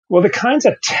Well, the kinds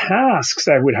of tasks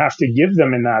I would have to give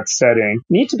them in that setting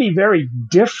need to be very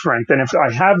different than if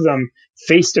I have them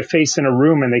face to face in a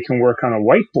room and they can work on a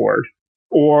whiteboard,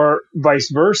 or vice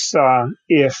versa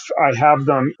if I have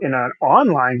them in an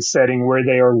online setting where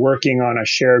they are working on a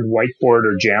shared whiteboard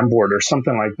or Jamboard or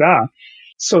something like that.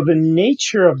 So the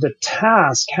nature of the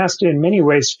task has to in many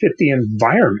ways fit the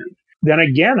environment. Then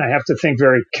again, I have to think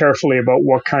very carefully about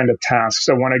what kind of tasks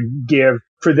I want to give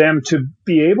for them to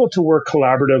be able to work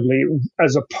collaboratively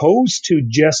as opposed to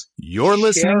just You're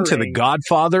listening to the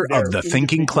godfather of the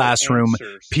thinking classroom,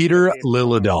 Peter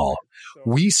Liljedahl.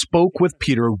 We spoke with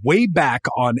Peter way back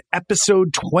on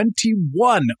episode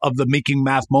 21 of the Making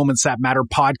Math Moments That Matter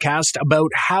podcast about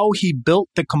how he built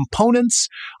the components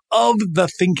of the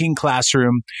thinking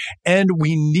classroom, and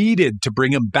we needed to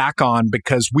bring him back on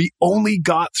because we only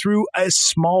got through a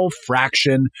small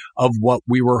fraction of what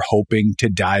we were hoping to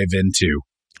dive into.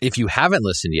 If you haven't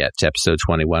listened yet to episode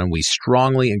 21, we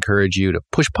strongly encourage you to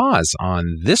push pause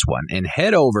on this one and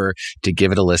head over to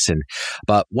give it a listen.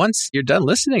 But once you're done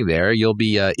listening there, you'll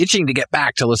be itching to get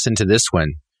back to listen to this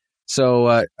one.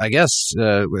 So I guess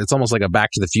it's almost like a Back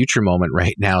to the Future moment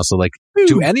right now. So like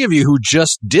to any of you who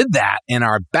just did that and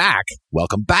are back,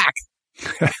 welcome back.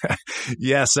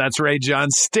 Yes, that's right, John.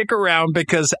 Stick around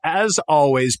because, as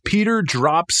always, Peter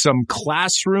drops some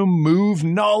classroom move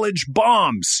knowledge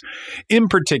bombs. In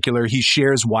particular, he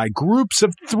shares why groups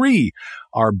of 3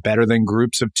 are better than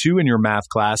groups of 2 in your math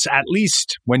class, at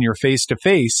least when you're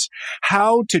face-to-face,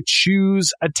 how to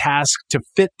choose a task to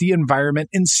fit the environment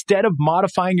instead of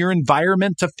modifying your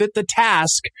environment to fit the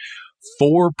task,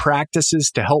 4 practices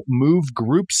to help move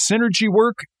group synergy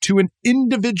work to an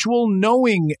individual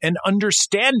knowing and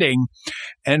understanding,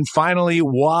 and finally,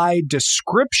 why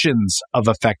descriptions of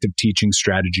effective teaching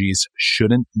strategies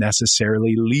shouldn't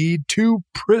necessarily lead to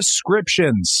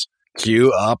prescriptions.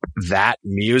 Cue up that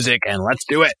music and let's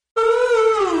do it.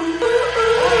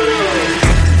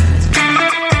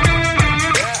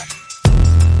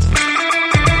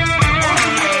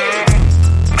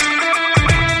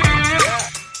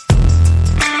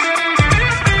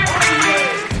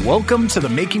 Welcome to the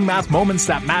Making Math Moments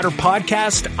That Matter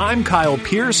podcast. I'm Kyle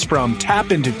Pierce from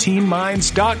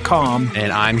tapintoteenminds.com.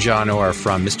 And I'm John Orr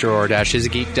from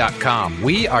MrOrr-isageek.com.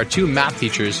 We are 2 math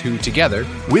teachers who together,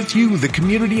 with you, the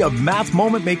community of math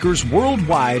moment makers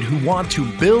worldwide who want to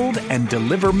build and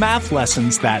deliver math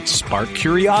lessons that spark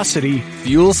curiosity,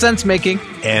 fuel sense making,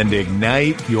 and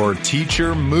ignite your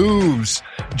teacher moves.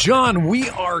 John, we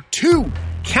are 2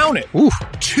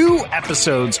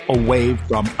 episodes away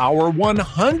from our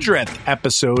 100th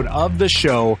episode of the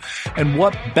show. And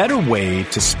what better way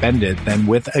to spend it than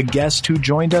with a guest who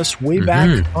joined us way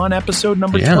back on episode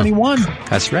number 21.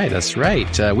 That's right.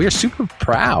 We are super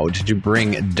proud to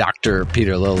bring Dr.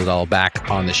 Peter Liljedahl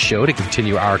back on the show to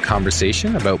continue our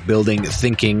conversation about building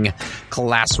thinking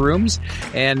classrooms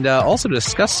and also to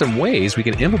discuss some ways we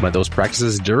can implement those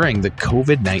practices during the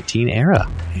COVID-19 era.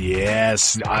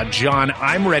 Yes, John,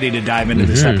 I'm ready to dive into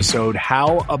this episode.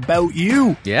 How about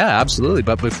you? Yeah, absolutely.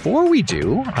 But before we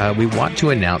do, we want to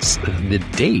announce the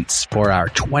dates for our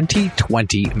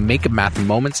 2020 Make Math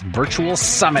Moments Virtual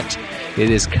Summit. It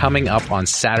is coming up on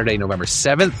Saturday, November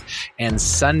 7th and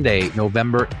Sunday,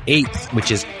 November 8th,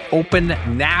 which is open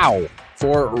now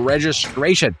for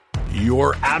registration.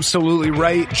 You're absolutely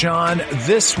right, John.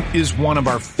 This is one of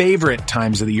our favorite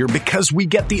times of the year because we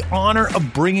get the honor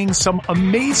of bringing some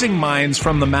amazing minds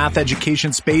from the math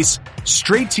education space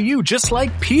straight to you, just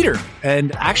like Peter.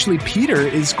 And actually, Peter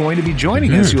is going to be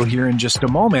joining us, you'll hear in just a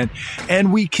moment.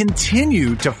 And we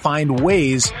continue to find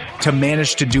ways to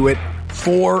manage to do it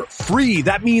for free.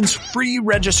 That means free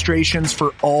registrations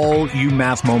for all you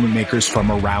math moment makers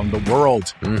from around the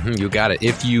world. You got it.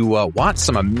 If you want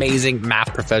some amazing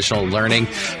math professional learning,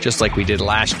 just like we did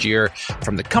last year,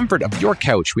 from the comfort of your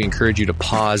couch, we encourage you to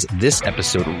pause this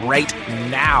episode right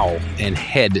now and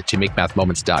head to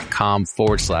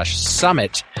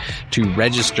makemathmoments.com/summit to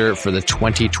register for the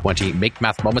 2020 Make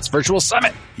Math Moments Virtual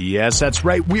Summit. Yes, that's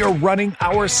right. We are running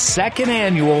our 2nd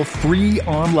annual free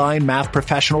online math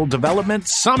professional development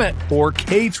summit for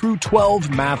K through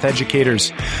 12 math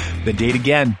educators. The date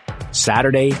again,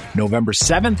 Saturday, November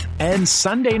 7th and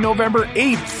Sunday, November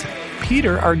 8th.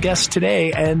 Peter, our guest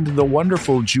today, and the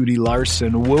wonderful Judy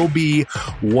Larson will be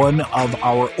one of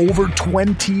our over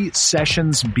 20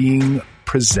 sessions being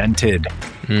presented.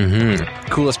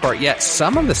 Coolest part yet,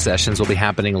 some of the sessions will be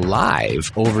happening live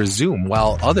over Zoom,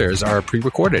 while others are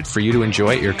pre-recorded for you to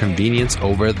enjoy at your convenience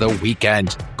over the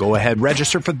weekend. Go ahead,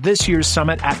 register for this year's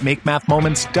summit at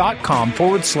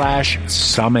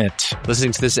makemathmoments.com/summit.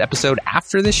 Listening to this episode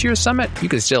after this year's summit, you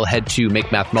can still head to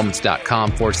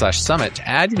makemathmoments.com/summit to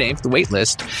add your name to the wait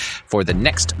list for the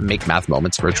next Make Math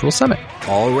Moments virtual summit.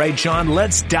 All right, John,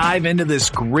 let's dive into this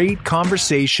great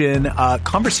conversation.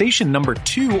 Conversation number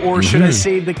 2, or should I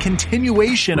say the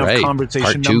continuation of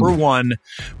conversation number 1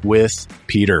 with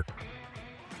Peter.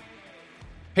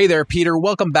 Hey there, Peter.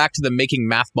 Welcome back to the Making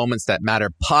Math Moments That Matter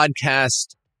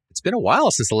podcast. It's been a while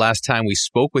since the last time we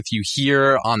spoke with you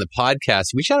here on the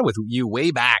podcast. We chatted with you way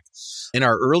back in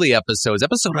our early episodes,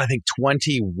 episode, I think,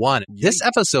 21. This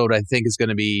episode, I think, is going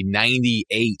to be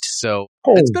 98. So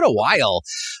it's been a while.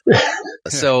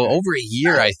 So over a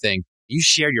year, I think. You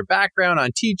shared your background on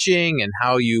teaching and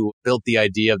how you built the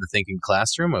idea of the Thinking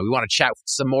Classroom. And we want to chat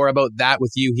some more about that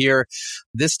with you here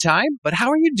this time. But how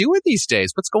are you doing these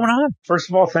days? What's going on? First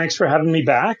of all, thanks for having me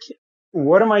back.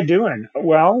 What am I doing?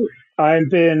 Well, I've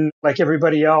been, like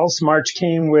everybody else, March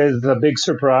came with a big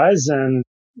surprise and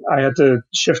I had to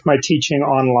shift my teaching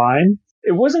online.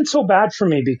 It wasn't so bad for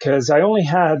me because I only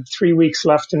had 3 weeks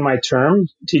left in my term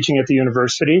teaching at the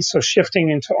university. So shifting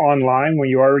into online when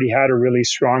you already had a really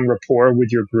strong rapport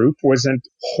with your group wasn't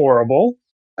horrible.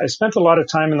 I spent a lot of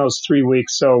time in those 3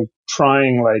 weeks, so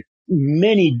trying like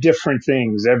many different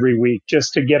things every week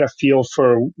just to get a feel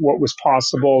for what was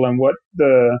possible and what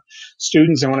the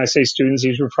students, and when I say students,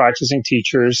 these were practicing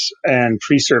teachers and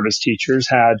pre-service teachers,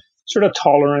 had sort of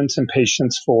tolerance and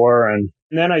patience for. And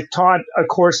then I taught a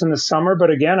course in the summer, but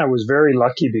again, I was very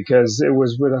lucky because it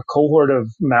was with a cohort of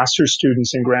master's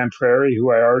students in Grand Prairie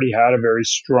who I already had a very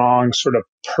strong sort of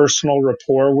personal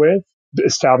rapport with,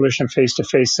 established in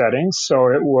face-to-face settings. So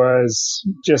it was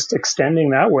just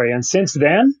extending that way. And since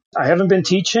then, I haven't been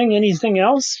teaching anything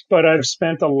else, but I've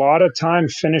spent a lot of time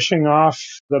finishing off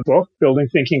the book, Building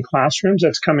Thinking Classrooms,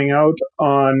 that's coming out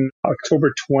on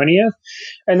October 20th.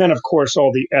 And then, of course,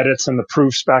 all the edits and the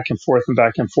proofs back and forth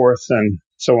and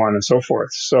so on and so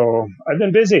forth. So I've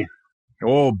been busy.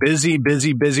 Oh, busy.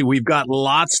 We've got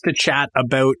lots to chat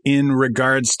about in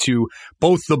regards to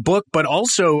both the book, but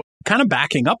also kind of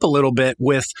backing up a little bit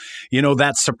with,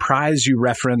 that surprise you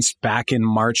referenced back in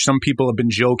March. Some people have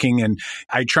been joking, and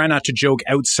I try not to joke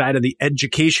outside of the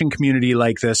education community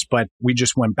like this, but we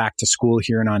just went back to school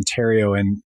here in Ontario,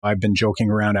 and I've been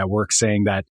joking around at work saying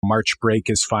that March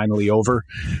break is finally over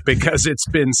because it's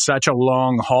been such a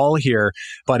long haul here.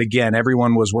 But again,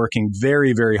 everyone was working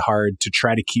very, very hard to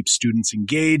try to keep students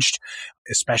engaged,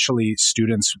 especially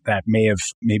students that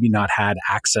maybe not had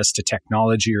access to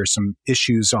technology or some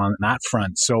issues on that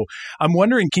front. So I'm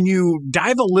wondering, can you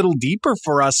dive a little deeper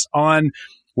for us on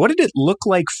what did it look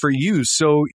like for you?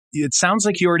 So it sounds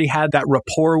like you already had that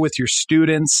rapport with your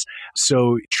students,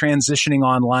 so transitioning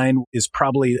online is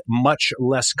probably much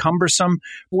less cumbersome.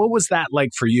 What was that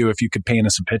like for you, if you could paint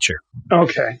us a picture?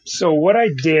 Okay, so what I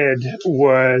did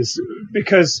was,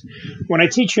 because when I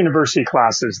teach university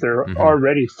classes, they're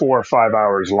already 4 or 5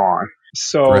 hours long.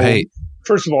 So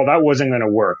first of all, that wasn't going to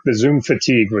work. The Zoom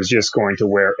fatigue was just going to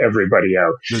wear everybody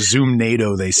out. The Zoom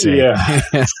NATO, they say. Yeah.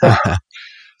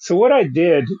 So what I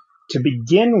did to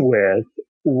begin with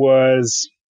was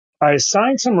I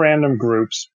assigned some random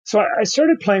groups. So I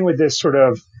started playing with this sort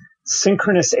of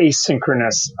synchronous,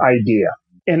 asynchronous idea.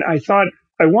 And I thought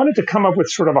I wanted to come up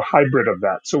with sort of a hybrid of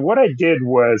that. So what I did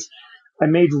was I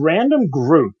made random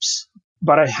groups,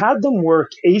 but I had them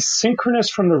work asynchronous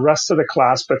from the rest of the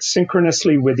class, but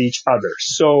synchronously with each other.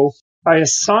 So I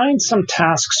assigned some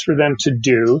tasks for them to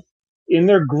do in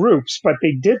their groups, but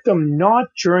they did them not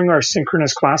during our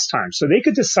synchronous class time. So they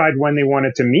could decide when they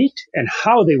wanted to meet and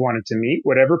how they wanted to meet,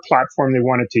 whatever platform they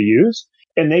wanted to use.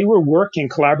 And they were working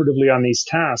collaboratively on these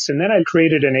tasks. And then I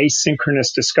created an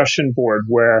asynchronous discussion board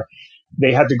where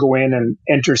they had to go in and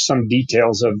enter some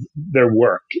details of their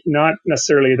work, not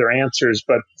necessarily their answers,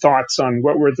 but thoughts on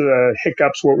what were the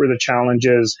hiccups, what were the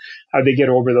challenges, how they get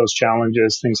over those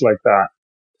challenges, things like that.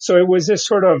 So it was this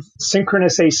sort of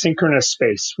synchronous, asynchronous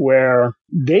space where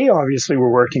they obviously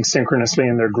were working synchronously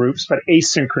in their groups, but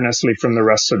asynchronously from the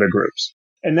rest of the groups.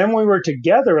 And then when we were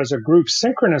together as a group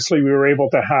synchronously, we were able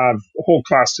to have whole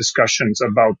class discussions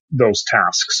about those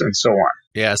tasks and so on.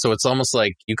 Yeah, so it's almost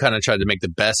like you kind of tried to make the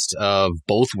best of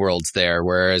both worlds there,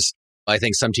 whereas I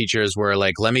think some teachers were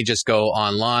like, let me just go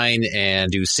online and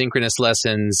do synchronous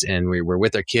lessons, and we were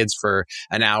with our kids for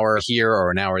an hour here or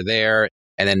an hour there.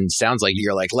 And then sounds like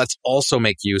you're like, let's also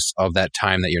make use of that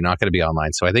time that you're not going to be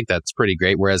online. So I think that's pretty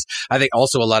great. Whereas I think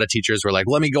also a lot of teachers were like,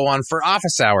 let me go on for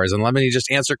office hours and let me just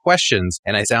answer questions.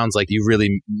 And it sounds like you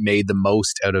really made the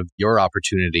most out of your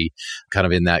opportunity kind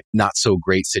of in that not so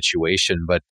great situation.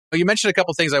 But you mentioned a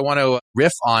couple things I want to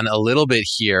riff on a little bit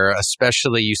here,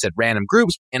 especially you said random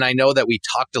groups. And I know that we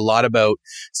talked a lot about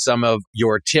some of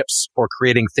your tips for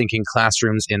creating thinking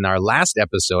classrooms in our last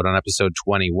episode on episode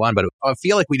 21, but I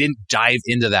feel like we didn't dive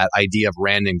into that idea of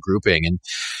random grouping. And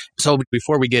so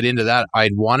before we get into that, I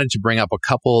wanted to bring up a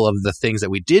couple of the things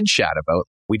that we did chat about.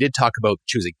 We did talk about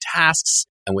choosing tasks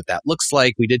and what that looks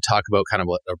like. We did talk about kind of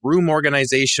what a room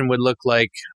organization would look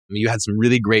like. You had some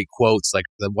really great quotes. Like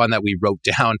the one that we wrote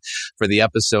down for the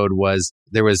episode was,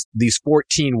 there was these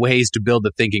 14 ways to build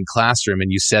a thinking classroom.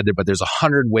 And you said that, but there's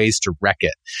 100 ways to wreck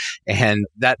it. And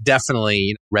that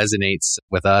definitely resonates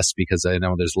with us because I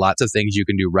know there's lots of things you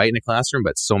can do right in a classroom,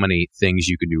 but so many things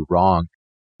you can do wrong.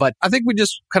 But I think we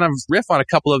just kind of riff on a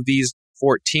couple of these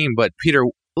 14. But Peter,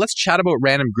 let's chat about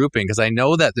random grouping because I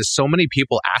know that there's so many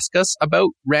people ask us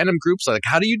about random groups. Like,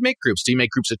 how do you make groups? Do you make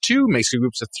groups of 2? Make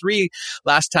groups of 3?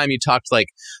 Last time you talked like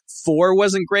 4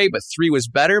 wasn't great, but 3 was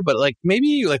better. But like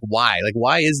maybe like why? Like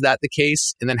why is that the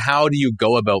case? And then how do you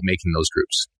go about making those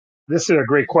groups? This is a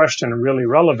great question and really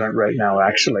relevant right now,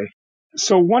 actually.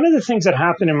 So one of the things that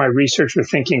happened in my research with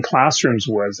thinking classrooms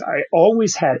was I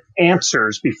always had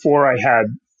answers before I had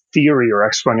theory or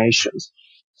explanations.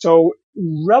 So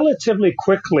relatively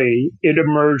quickly, it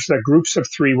emerged that groups of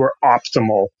 3 were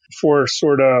optimal for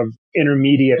sort of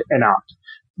intermediate and up.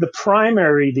 The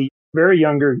primary, the very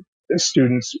younger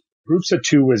students, groups of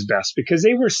 2 was best because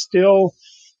they were still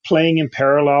playing in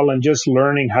parallel and just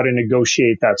learning how to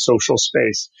negotiate that social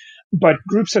space. But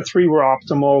groups of 3 were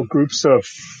optimal. Groups of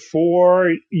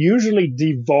 4 usually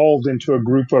devolved into a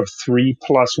group of 3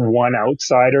 plus 1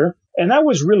 outsider. And that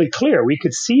was really clear. We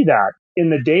could see that in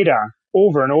the data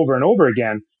over and over and over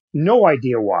again. No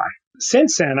idea why.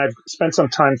 Since then, I've spent some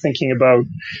time thinking about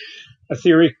a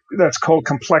theory that's called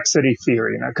complexity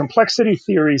theory. Now, complexity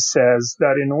theory says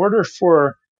that in order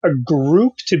for a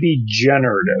group to be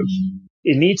generative,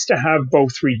 it needs to have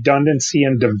both redundancy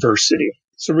and diversity.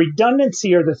 So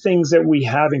redundancy are the things that we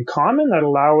have in common that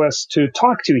allow us to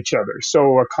talk to each other.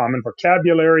 So a common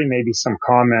vocabulary, maybe some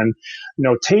common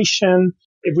notation.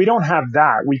 If we don't have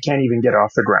that, we can't even get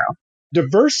off the ground.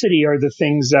 Diversity are the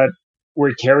things that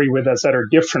we carry with us that are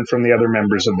different from the other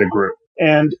members of the group.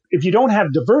 And if you don't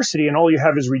have diversity and all you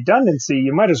have is redundancy,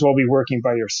 you might as well be working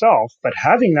by yourself. But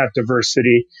having that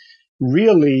diversity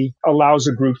really allows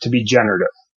a group to be generative.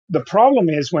 The problem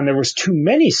is when there was too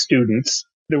many students,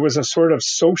 there was a sort of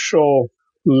social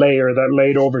layer that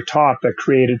laid over top that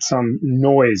created some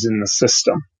noise in the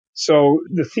system. So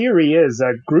the theory is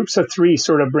that groups of 3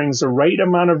 sort of brings the right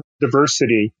amount of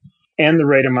diversity and the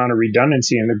right amount of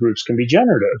redundancy in the groups can be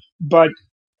generative. But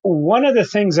one of the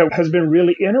things that has been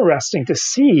really interesting to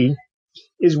see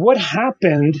is what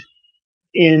happened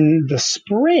in the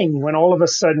spring when all of a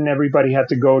sudden everybody had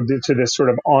to go to this sort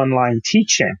of online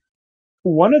teaching.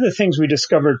 One of the things we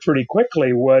discovered pretty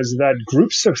quickly was that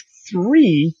groups of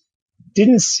 3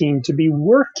 didn't seem to be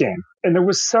working. And there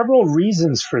was several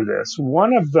reasons for this.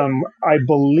 One of them, I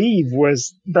believe,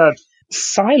 was that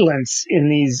silence in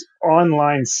these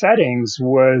online settings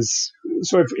was,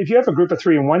 so if you have a group of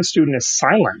 3 and one student is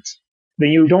silent, then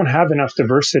you don't have enough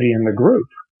diversity in the group.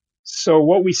 So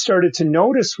what we started to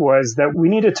notice was that we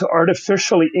needed to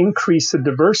artificially increase the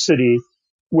diversity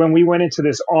when we went into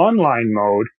this online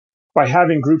mode by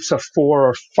having groups of 4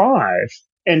 or 5.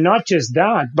 And not just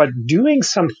that, but doing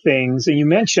some things. And you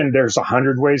mentioned there's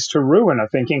 100 ways to ruin a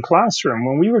thinking classroom.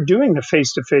 When we were doing the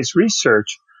face-to-face research,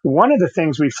 one of the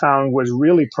things we found was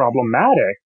really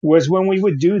problematic was when we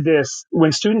would do this,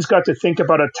 when students got to think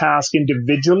about a task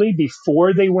individually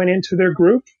before they went into their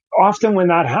group, often when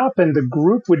that happened, the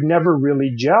group would never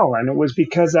really gel. And it was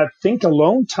because that think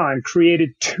alone time created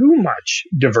too much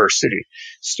diversity.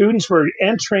 Students were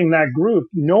entering that group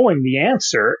knowing the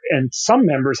answer, and some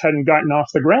members hadn't gotten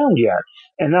off the ground yet.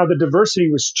 And now the diversity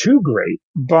was too great.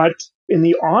 But in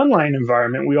the online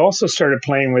environment, we also started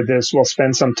playing with this. We'll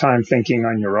spend some time thinking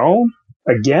on your own,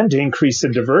 again, to increase the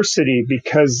diversity,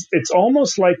 because it's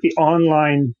almost like the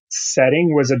online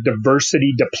setting was a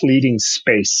diversity depleting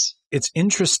space. It's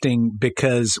interesting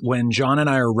because when John and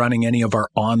I are running any of our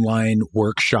online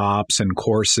workshops and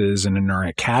courses and in our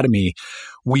academy,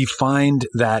 we find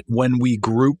that when we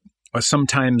group,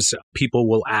 sometimes people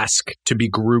will ask to be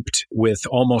grouped with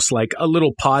almost like a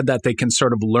little pod that they can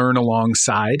sort of learn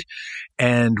alongside,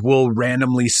 and we'll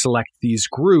randomly select these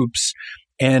groups.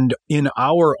 And in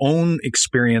our own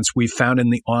experience, we found in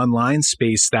the online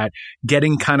space that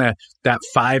getting kind of that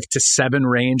 5 to 7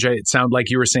 range, it sounded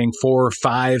like you were saying 4 or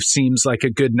 5 seems like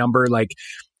a good number. Like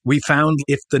we found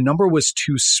if the number was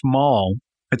too small,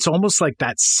 it's almost like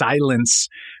that silence,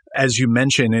 as you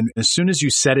mentioned. And as soon as you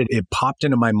said it, it popped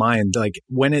into my mind. Like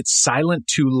when it's silent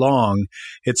too long,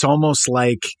 it's almost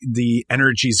like the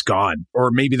energy's gone,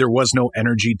 or maybe there was no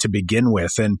energy to begin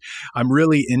with. And I'm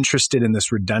really interested in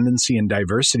this redundancy and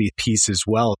diversity piece as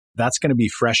well. That's going to be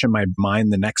fresh in my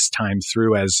mind the next time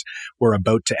through as we're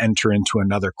about to enter into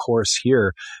another course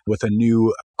here with a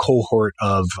new cohort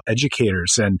of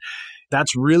educators. And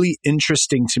that's really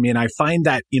interesting to me. And I find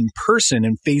that in person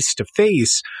and face to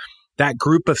face, that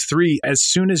group of 3, as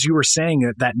soon as you were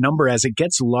saying that number, as it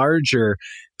gets larger,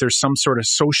 there's some sort of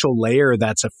social layer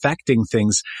that's affecting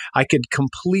things. I could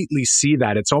completely see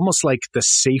that. It's almost like the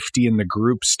safety in the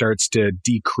group starts to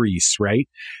decrease, right?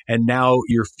 And now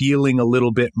you're feeling a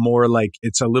little bit more like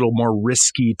it's a little more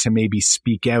risky to maybe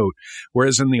speak out.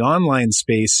 Whereas in the online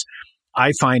space,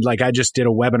 I find, like, I just did a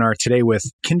webinar today with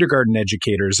kindergarten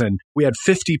educators, and we had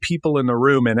 50 people in the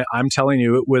room, and I'm telling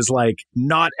you, it was like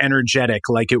not energetic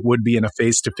like it would be in a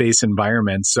face-to-face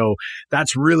environment. So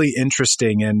that's really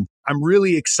interesting. And I'm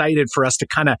really excited for us to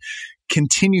kind of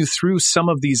continue through some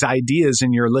of these ideas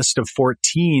in your list of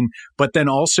 14, but then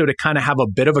also to kind of have a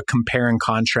bit of a compare and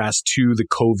contrast to the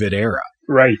COVID era.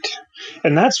 Right.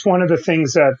 And that's one of the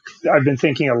things that I've been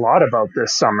thinking a lot about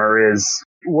this summer is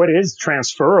what is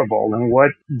transferable and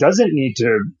what doesn't need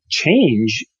to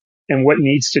change and what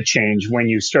needs to change when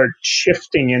you start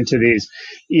shifting into these,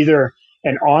 either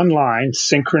an online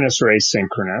synchronous or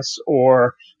asynchronous,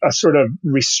 or a sort of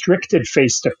restricted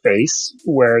face-to-face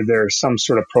where there's some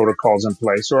sort of protocols in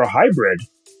place, or a hybrid.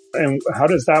 And how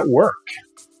does that work?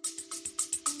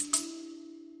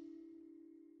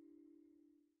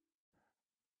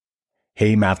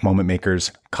 Hey, Math Moment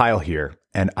Makers, Kyle here,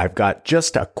 and I've got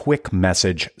just a quick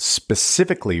message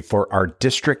specifically for our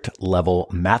district level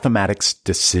mathematics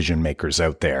decision makers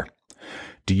out there.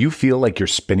 Do you feel like you're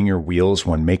spinning your wheels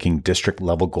when making district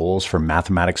level goals for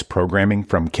mathematics programming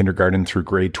from kindergarten through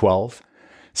grade 12?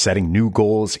 Setting new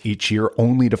goals each year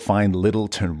only to find little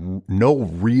to no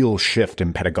real shift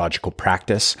in pedagogical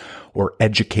practice or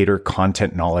educator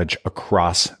content knowledge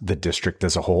across the district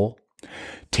as a whole?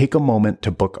 Take a moment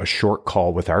to book a short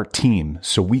call with our team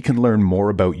so we can learn more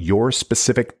about your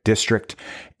specific district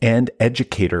and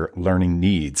educator learning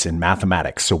needs in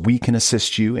mathematics, so we can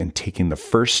assist you in taking the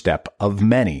first step of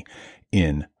many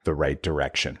in the right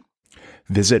direction.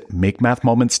 Visit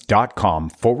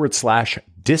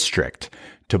makemathmoments.com/district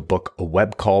to book a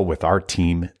web call with our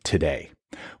team today.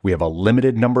 We have a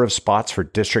limited number of spots for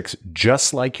districts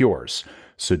just like yours,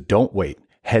 so don't wait.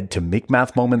 Head to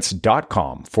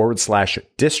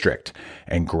makemathmoments.com/district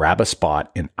and grab a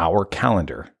spot in our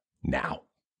calendar now.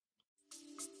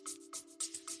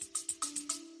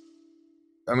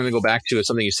 I'm going to go back to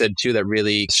something you said too that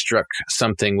really struck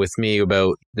something with me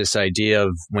about this idea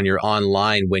of when you're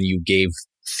online, when you gave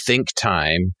think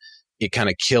time, it kind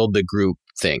of killed the group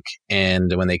think.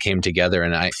 And when they came together,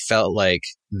 and I felt like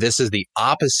this is the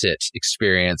opposite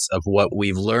experience of what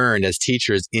we've learned as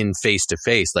teachers in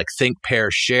face-to-face. Like think, pair,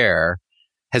 share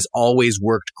has always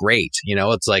worked great. You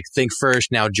know, it's like think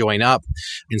first, now join up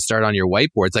and start on your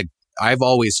whiteboard. It's like I've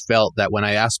always felt that when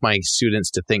I ask my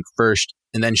students to think first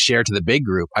and then share to the big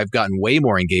group, I've gotten way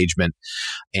more engagement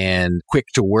and quick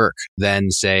to work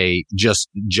than say just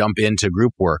jump into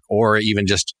group work or even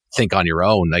just think on your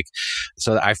own. Like,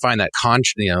 so I find that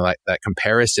like that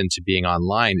comparison to being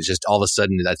online is just all of a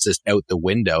sudden that's just out the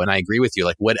window. And I agree with you.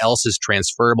 Like, what else is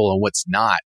transferable and what's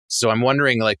not? So I'm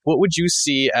wondering, like, what would you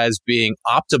see as being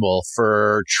optimal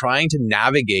for trying to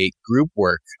navigate group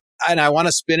work? And I want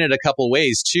to spin it a couple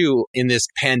ways too in this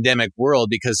pandemic world,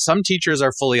 because some teachers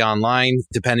are fully online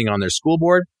depending on their school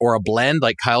board, or a blend,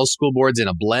 like Kyle's school board's in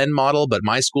a blend model, but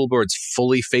my school board's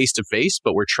fully face to face,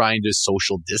 but we're trying to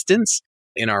social distance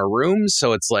in our rooms.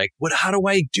 So it's like, how do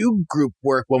I do group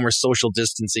work when we're social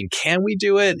distancing? Can we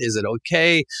do it? Is it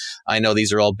okay? I know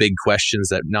these are all big questions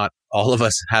that not all of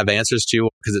us have answers to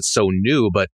because it's so new,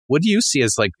 but what do you see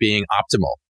as like being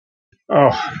optimal?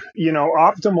 Oh,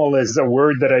 optimal is a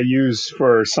word that I use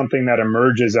for something that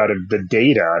emerges out of the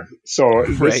data. So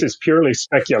this is purely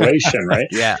speculation, right?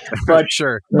 Yeah, but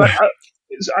sure. But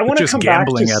I want to come back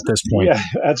to at this point. Yeah,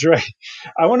 that's right.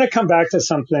 I want to come back to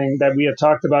something that we had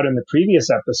talked about in the previous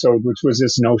episode, which was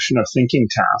this notion of thinking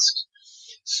tasks.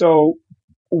 So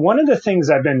one of the things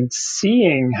I've been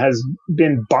seeing has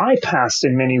been bypassed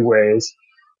in many ways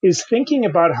is thinking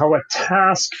about how a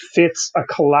task fits a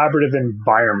collaborative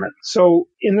environment. So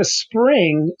in the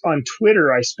spring on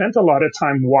Twitter, I spent a lot of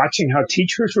time watching how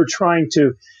teachers were trying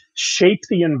to shape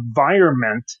the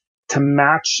environment to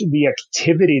match the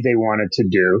activity they wanted to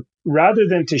do, rather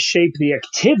than to shape the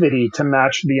activity to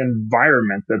match the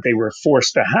environment that they were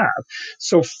forced to have.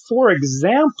 So for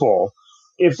example,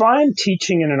 if I'm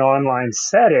teaching in an online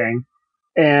setting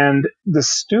and the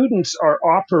students are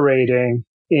operating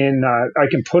I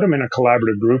can put them in a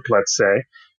collaborative group, let's say,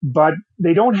 but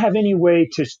they don't have any way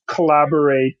to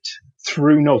collaborate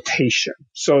through notation.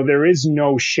 So there is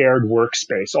no shared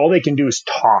workspace. All they can do is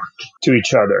talk to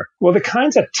each other. Well, the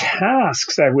kinds of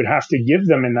tasks I would have to give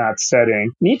them in that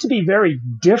setting need to be very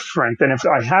different than if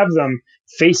I have them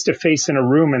face to face in a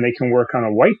room and they can work on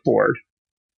a whiteboard.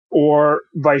 Or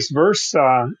vice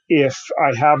versa, if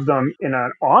I have them in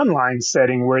an online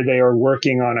setting where they are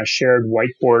working on a shared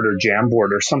whiteboard or Jamboard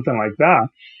or something like that.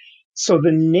 So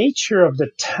the nature of the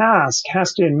task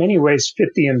has to, in many ways,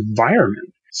 fit the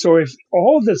environment. So if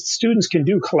all the students can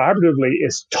do collaboratively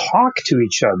is talk to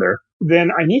each other, then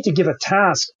I need to give a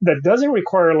task that doesn't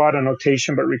require a lot of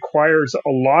notation, but requires a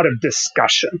lot of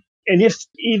discussion. And if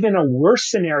even a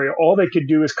worse scenario, all they could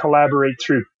do is collaborate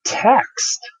through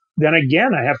text, then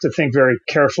again, I have to think very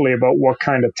carefully about what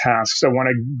kind of tasks I want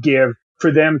to give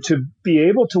for them to be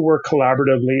able to work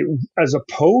collaboratively, as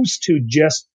opposed to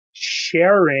just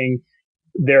sharing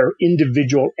their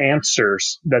individual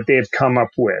answers that they've come up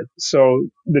with. So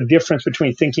the difference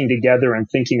between thinking together and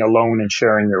thinking alone and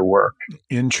sharing their work.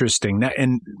 Interesting. Now,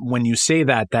 and when you say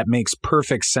that, that makes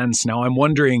perfect sense. Now, I'm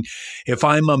wondering if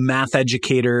I'm a math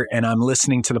educator and I'm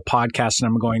listening to the podcast and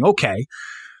I'm going, okay,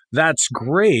 that's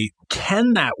great.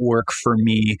 Can that work for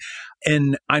me?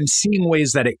 And I'm seeing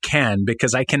ways that it can,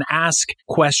 because I can ask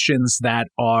questions that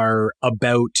are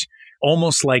about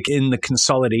almost like in the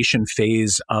consolidation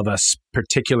phase of a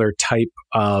particular type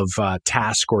of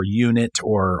task or unit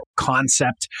or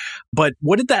concept. But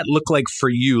what did that look like for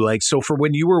you? Like, so for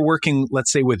when you were working,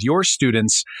 let's say with your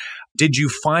students, did you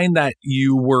find that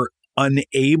you were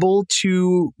unable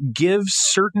to give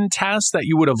certain tasks that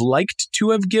you would have liked to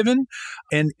have given?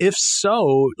 And if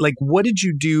so, like, what did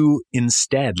you do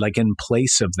instead, like in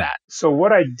place of that? So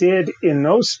what I did in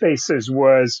those spaces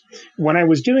was, when I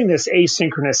was doing this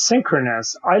asynchronous,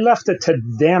 synchronous, I left it to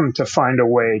them to find a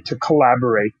way to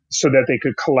collaborate so that they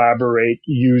could collaborate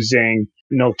using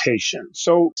notation.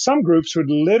 So some groups would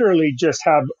literally just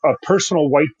have a personal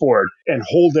whiteboard and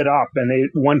hold it up, and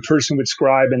one person would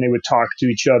scribe and they would talk to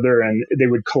each other and they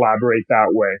would collaborate that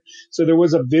way. So there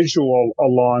was a visual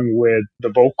along with the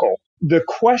vocal. The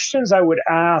questions I would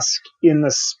ask in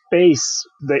the space,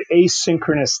 the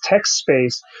asynchronous text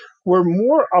space, were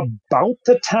more about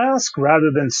the task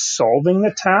rather than solving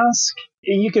the task.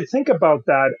 And you could think about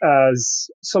that as,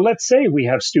 so let's say we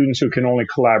have students who can only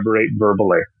collaborate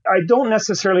verbally. I don't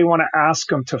necessarily want to ask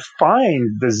them to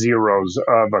find the zeros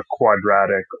of a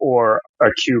quadratic or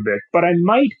a cubic, but I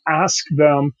might ask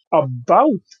them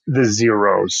about the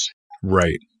zeros.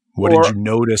 Right. What did you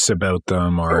notice about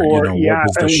them? Or what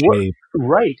was the shape?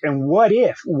 Right. And what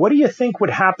do you think would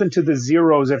happen to the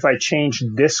zeros if I changed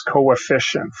this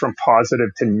coefficient from positive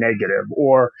to negative?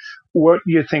 Or what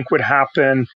do you think would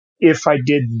happen if I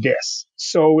did this?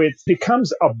 So it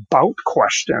becomes about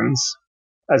questions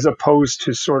as opposed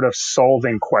to sort of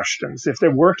solving questions if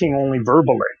they're working only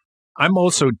verbally. I'm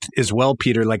also as well,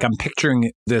 Peter, like I'm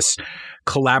picturing this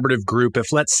collaborative group.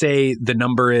 If let's say the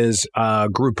number is a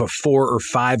group of 4 or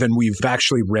 5, and we've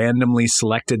actually randomly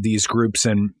selected these groups,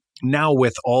 and now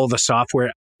with all the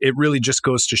software, it really just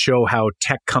goes to show how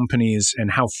tech companies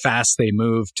and how fast they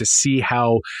move to see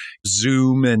how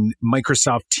Zoom and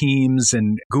Microsoft Teams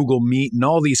and Google Meet and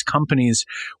all these companies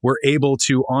were able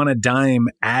to, on a dime,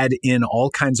 add in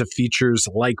all kinds of features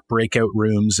like breakout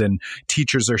rooms, and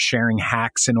teachers are sharing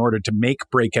hacks in order to make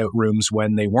breakout rooms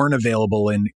when they weren't available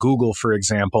in Google, for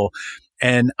example.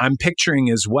 And I'm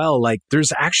picturing as well, like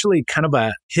there's actually kind of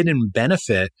a hidden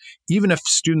benefit, even if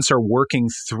students are working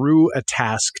through a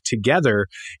task together.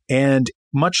 And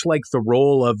much like the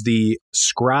role of the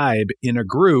scribe in a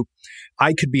group,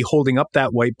 I could be holding up that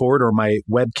whiteboard, or my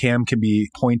webcam can be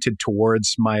pointed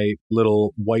towards my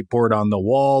little whiteboard on the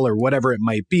wall or whatever it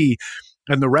might be.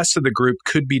 And the rest of the group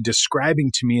could be describing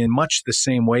to me in much the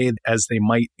same way as they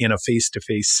might in a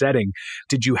face-to-face setting.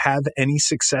 Did you have any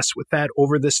success with that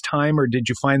over this time, or did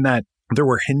you find that there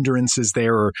were hindrances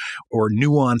there or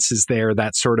nuances there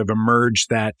that sort of emerged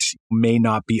that may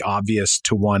not be obvious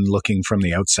to one looking from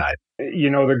the outside?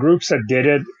 The groups that did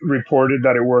it reported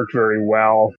that it worked very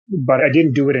well, but I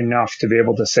didn't do it enough to be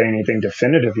able to say anything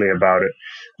definitively about it.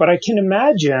 But I can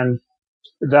imagine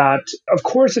that, of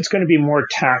course, it's going to be more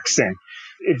taxing.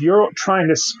 If you're trying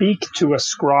to speak to a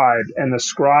scribe and the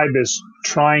scribe is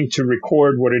trying to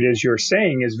record what it is you're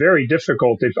saying, is very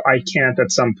difficult if I can't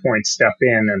at some point step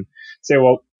in and say,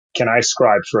 well, can I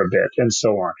scribe for a bit, and so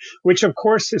on, which of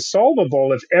course is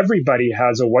solvable if everybody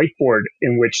has a whiteboard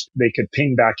in which they could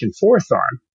ping back and forth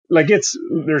on. Like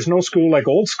there's no school like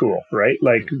old school, right?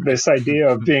 Like this idea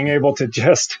of being able to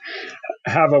just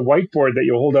have a whiteboard that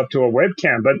you hold up to a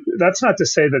webcam. But that's not to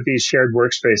say that these shared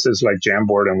workspaces like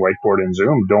Jamboard and Whiteboard and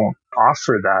Zoom don't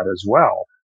offer that as well.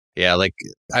 Yeah, like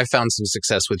I found some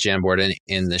success with Jamboard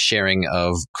in the sharing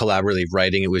of collaborative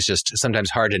writing. It was just sometimes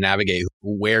hard to navigate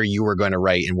where you were going to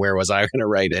write and where was I going to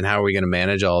write and how are we going to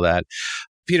manage all that.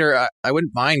 Peter, I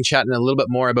wouldn't mind chatting a little bit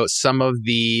more about some of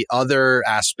the other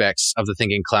aspects of the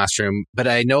Thinking Classroom, but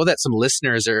I know that some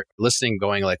listeners are listening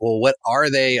going like, well, what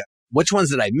are they? Which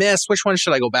ones did I miss? Which ones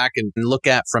should I go back and look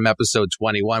at from episode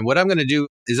 21? What I'm going to do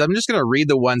is I'm just going to read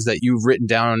the ones that you've written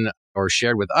down or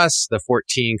shared with us, the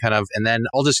 14 kind of, and then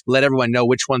I'll just let everyone know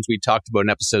which ones we talked about in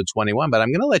episode 21. But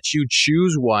I'm going to let you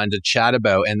choose one to chat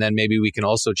about, and then maybe we can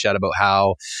also chat about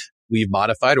how we've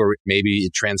modified, or maybe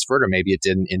it transferred, or maybe it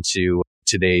didn't into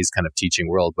today's kind of teaching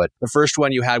world. But the first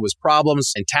one you had was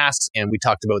problems and tasks. And we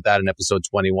talked about that in episode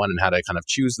 21 and how to kind of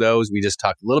choose those. We just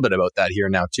talked a little bit about that here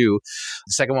now too.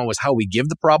 The second one was how we give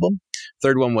the problem.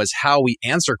 Third one was how we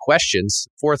answer questions.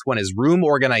 Fourth one is room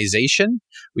organization.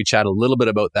 We chatted a little bit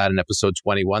about that in episode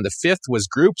 21. The fifth was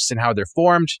groups and how they're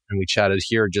formed. And we chatted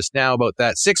here just now about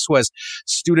that. Sixth was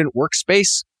student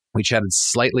workspace. We chatted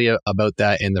slightly about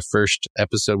that in the first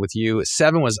episode with you.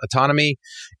 7 was autonomy.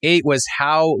 8 was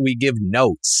how we give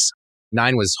notes.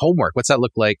 9 was homework. What's that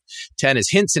look like? 10 is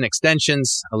hints and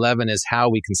extensions. 11 is how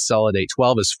we consolidate.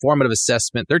 12 is formative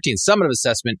assessment. 13, summative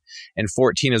assessment. And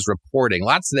 14 is reporting.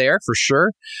 Lots there for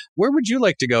sure. Where would you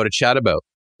like to go to chat about?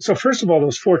 So first of all,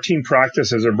 those 14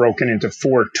 practices are broken into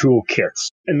 4 toolkits.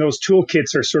 And those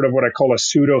toolkits are sort of what I call a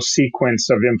pseudo sequence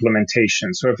of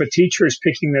implementation. So if a teacher is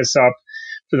picking this up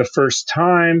for the first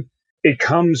time, it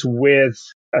comes with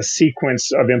a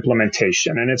sequence of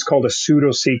implementation. And it's called a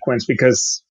pseudo sequence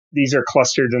because these are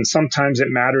clustered, and sometimes it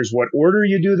matters what order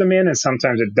you do them in, and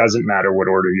sometimes it doesn't matter what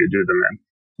order you do them in.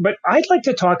 But I'd like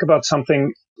to talk about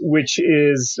something which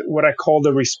is what I call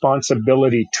the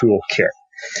responsibility toolkit.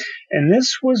 And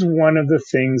this was one of the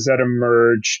things that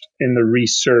emerged in the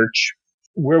research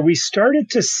where we started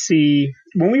to see,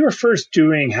 when we were first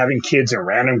having kids in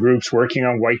random groups working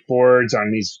on whiteboards,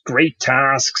 on these great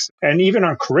tasks, and even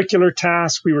on curricular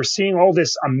tasks, we were seeing all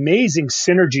this amazing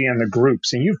synergy in the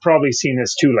groups. And you've probably seen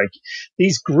this too. Like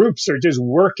these groups are just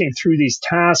working through these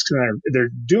tasks and they're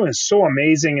doing so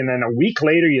amazing. And then a week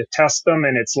later you test them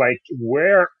and it's like,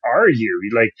 where are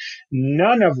you? Like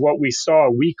none of what we saw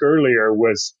a week earlier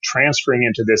was transferring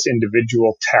into this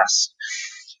individual test.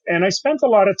 And I spent a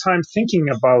lot of time thinking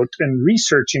about and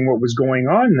researching what was going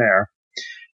on there.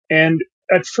 And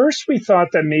at first we thought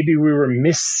that maybe we were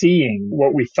misseeing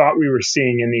what we thought we were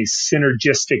seeing in these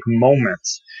synergistic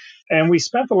moments. And we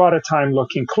spent a lot of time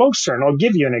looking closer. And I'll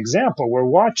give you an example. We're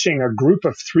watching a group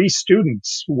of 3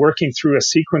 students working through a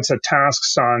sequence of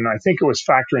tasks on, I think it was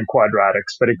factoring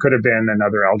quadratics, but it could have been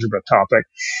another algebra topic.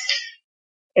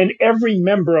 And every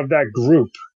member of that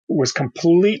group was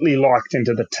completely locked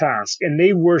into the task, and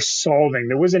they were solving.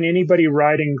 There wasn't anybody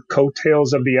riding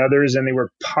coattails of the others, and they were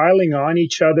piling on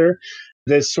each other.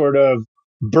 This sort of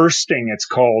bursting, it's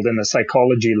called in the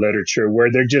psychology literature, where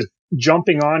they're just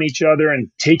jumping on each other and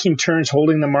taking turns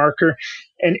holding the marker.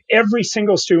 And every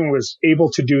single student was able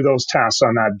to do those tasks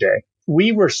on that day.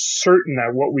 We were certain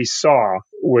that what we saw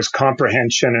was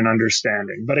comprehension and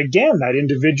understanding. But again, that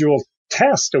individual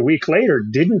test a week later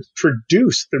didn't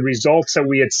produce the results that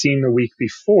we had seen the week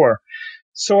before.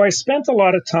 So I spent a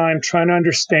lot of time trying to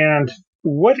understand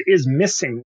what is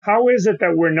missing. How is it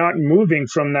that we're not moving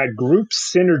from that group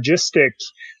synergistic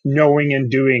knowing and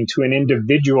doing to an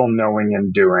individual knowing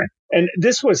and doing? And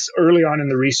this was early on in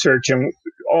the research, and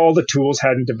all the tools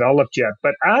hadn't developed yet.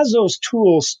 But as those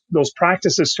tools, those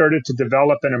practices started to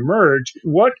develop and emerge,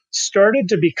 what started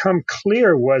to become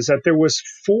clear was that there was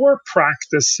 4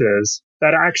 practices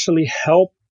that actually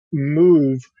help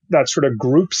move that sort of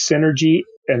group synergy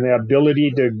and the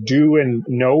ability to do and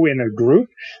know in a group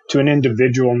to an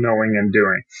individual knowing and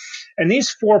doing. And these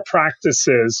 4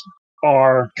 practices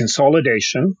are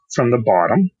consolidation from the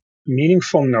bottom,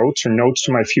 meaningful notes or notes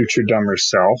to my future dumber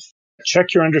self,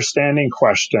 check your understanding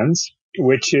questions,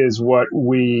 which is what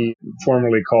we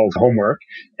formerly called homework,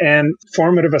 and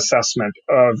formative assessment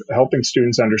of helping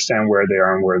students understand where they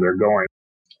are and where they're going.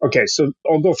 Okay, so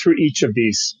I'll go through each of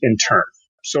these in turn.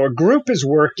 So a group is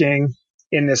working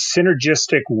in this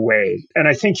synergistic way. And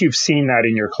I think you've seen that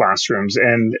in your classrooms,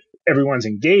 and everyone's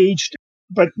engaged,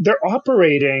 but they're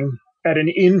operating at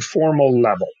an informal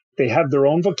level. They have their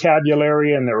own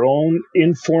vocabulary and their own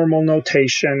informal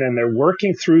notation, and they're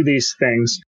working through these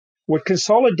things. What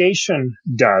consolidation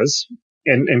does,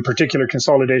 in particular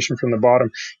consolidation from the bottom,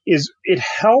 is it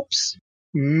helps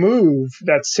move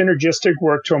that synergistic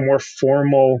work to a more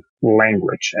formal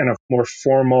language and a more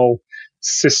formal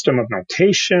system of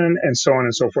notation and so on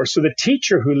and so forth. So the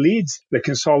teacher who leads the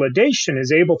consolidation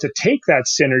is able to take that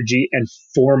synergy and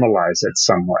formalize it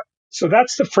somewhat. So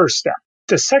that's the first step.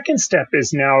 The second step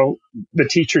is now the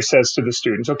teacher says to the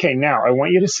students, okay, now I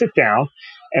want you to sit down,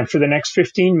 and for the next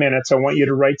 15 minutes, I want you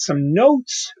to write some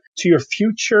notes to your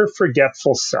future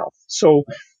forgetful self. So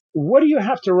what do you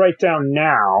have to write down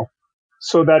now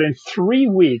so that in 3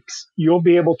 weeks, you'll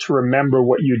be able to remember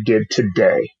what you did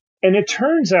today? And it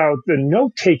turns out the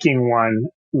note-taking one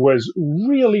was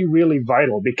really, really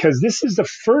vital, because this is the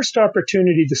first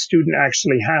opportunity the student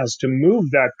actually has to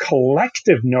move that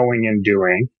collective knowing and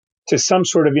doing to some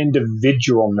sort of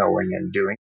individual knowing and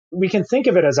doing. We can think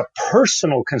of it as a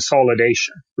personal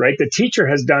consolidation, right? The teacher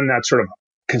has done that sort of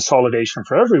consolidation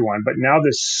for everyone, but now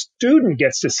the student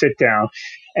gets to sit down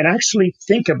and actually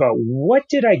think about, what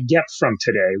did I get from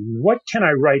today? What can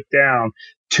I write down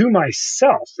to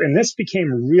myself? And this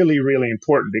became really, really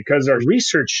important, because our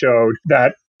research showed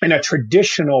that in a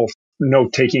traditional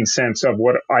note-taking sense of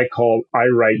what I call I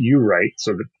write, you write,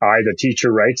 so that I, the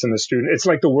teacher, writes and the student, it's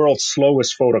like the world's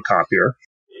slowest photocopier,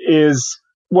 is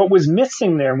what was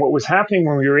missing there. And what was happening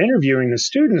when we were interviewing the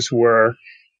students were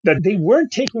that they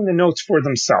weren't taking the notes for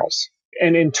themselves.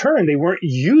 And in turn, they weren't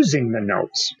using the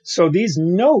notes. So these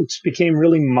notes became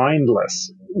really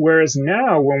mindless. Whereas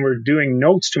now, when we're doing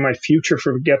notes to my future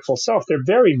forgetful self, they're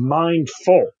very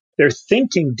mindful. They're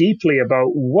thinking deeply about,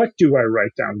 what do I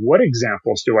write down? What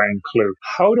examples do I include?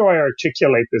 How do I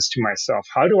articulate this to myself?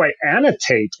 How do I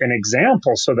annotate an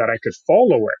example so that I could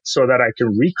follow it, so that I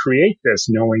can recreate this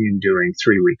knowing and doing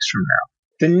 3 weeks from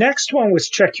now? The next one was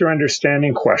check your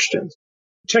understanding questions.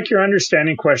 Check your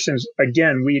understanding questions.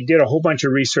 Again, we did a whole bunch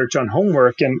of research on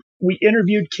homework, and we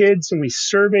interviewed kids and we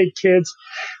surveyed kids.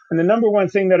 And the number one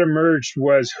thing that emerged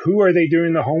was, who are they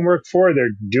doing the homework for? They're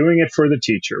doing it for the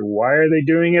teacher. Why are they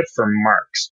doing it? For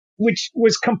marks, which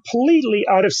was completely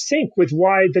out of sync with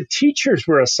why the teachers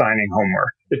were assigning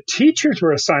homework. The teachers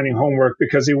were assigning homework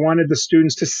because they wanted the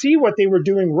students to see what they were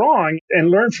doing wrong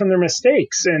and learn from their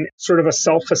mistakes, and sort of a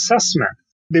self-assessment.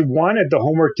 They wanted the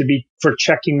homework to be for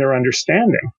checking their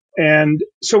understanding. And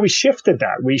so we shifted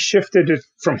that. We shifted it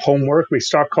from homework. We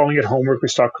stopped calling it homework. We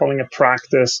stopped calling it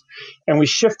practice. And we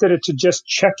shifted it to just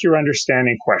check your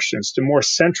understanding questions, to more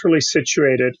centrally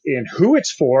situated in who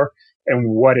it's for and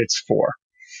what it's for.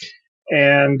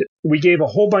 And we gave a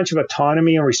whole bunch of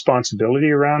autonomy and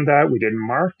responsibility around that. We didn't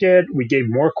mark it. We gave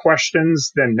more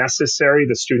questions than necessary.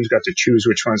 The students got to choose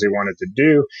which ones they wanted to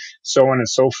do, so on and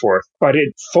so forth. But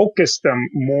it focused them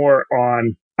more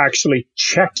on actually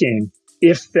checking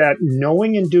if that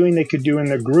knowing and doing they could do in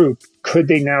the group, could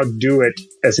they now do it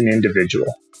as an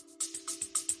individual?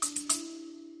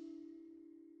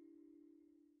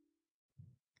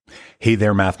 Hey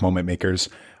there, Math Moment Makers.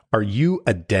 Are you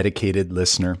a dedicated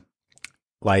listener?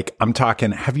 Like, I'm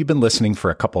talking, have you been listening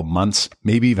for a couple months,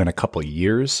 maybe even a couple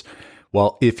years?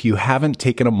 Well, if you haven't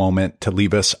taken a moment to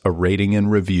leave us a rating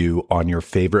and review on your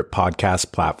favorite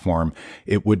podcast platform,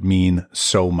 it would mean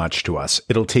so much to us.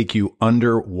 It'll take you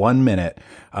under 1 minute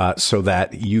so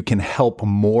that you can help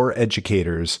more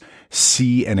educators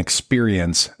see and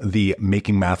experience the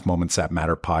Making Math Moments That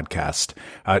Matter podcast.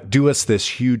 Do us this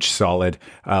huge solid.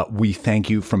 We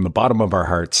thank you from the bottom of our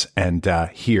hearts. And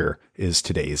here is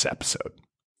today's episode.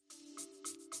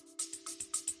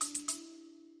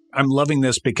 I'm loving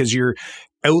this because you're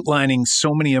outlining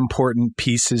so many important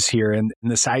pieces here, and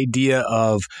this idea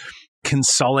of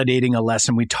consolidating a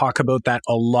lesson. We talk about that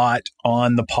a lot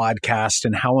on the podcast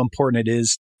and how important it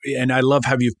is. And I love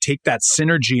how you take that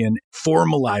synergy and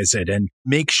formalize it and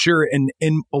make sure, and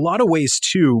in a lot of ways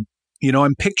too, you know,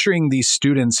 I'm picturing these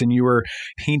students, and you were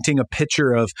painting a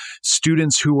picture of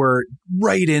students who were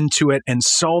right into it and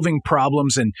solving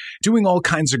problems and doing all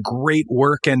kinds of great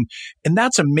work. And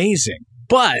that's amazing.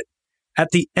 But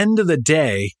at the end of the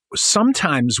day,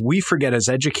 sometimes we forget as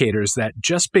educators that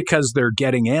just because they're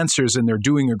getting answers and they're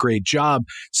doing a great job,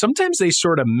 sometimes they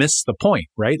sort of miss the point,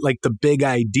 right? Like the big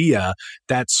idea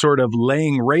that's sort of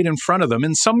laying right in front of them.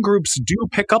 And some groups do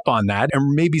pick up on that,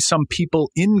 and maybe some people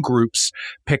in groups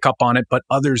pick up on it, but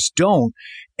others don't.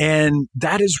 And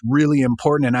that is really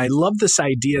important. And I love this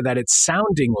idea that it's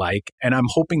sounding like, and I'm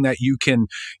hoping that you can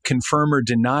confirm or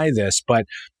deny this, but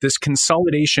this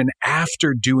consolidation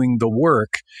after doing the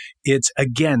work, it's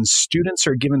again, students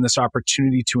are given this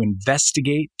opportunity to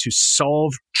investigate, to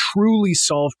truly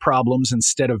solve problems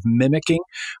instead of mimicking.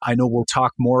 I know we'll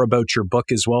talk more about your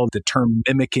book as well. The term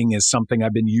mimicking is something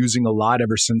I've been using a lot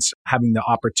ever since having the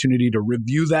opportunity to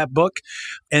review that book.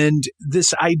 And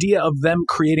this idea of them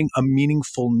creating a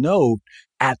meaningful note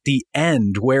at the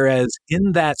end, whereas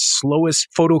in that slowest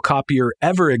photocopier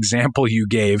ever example you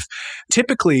gave,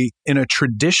 typically in a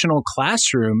traditional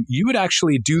classroom, you would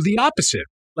actually do the opposite.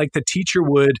 Like the teacher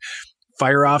would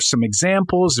fire off some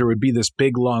examples. There would be this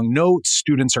big long note.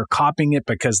 Students are copying it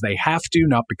because they have to,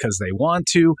 not because they want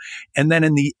to. And then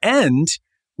in the end,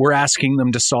 we're asking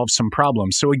them to solve some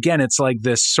problems. So again, it's like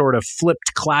this sort of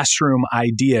flipped classroom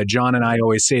idea. John and I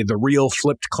always say the real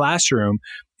flipped classroom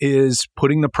is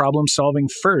putting the problem solving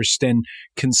first and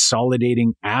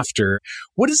consolidating after.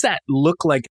 What does that look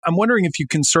like? I'm wondering if you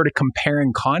can sort of compare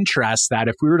and contrast that.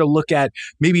 If we were to look at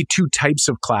maybe two types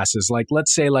of classes, like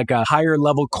let's say like a higher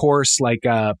level course, like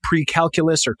a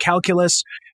pre-calculus or calculus,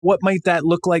 what might that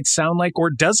look like, sound like, or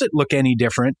does it look any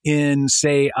different in,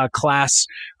 say, a class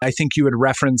I think you had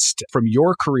referenced from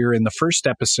your career in the first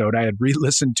episode? I had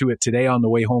re-listened to it today on the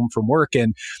way home from work,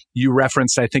 and you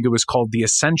referenced, I think it was called the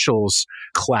Essentials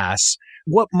class.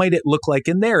 What might it look like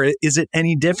in there? Is it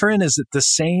any different? Is it the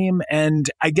same? And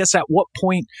I guess at what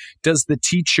point does the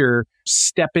teacher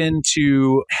step in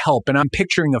to help? And I'm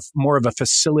picturing more of a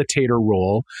facilitator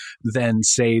role than,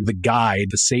 say, the guide,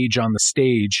 the sage on the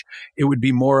stage. It would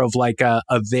be more of like a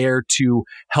there to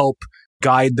help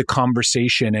guide the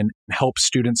conversation and help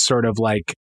students sort of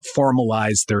like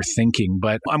formalize their thinking.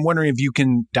 But I'm wondering if you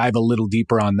can dive a little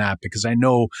deeper on that, because I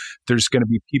know there's going to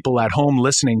be people at home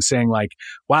listening saying like,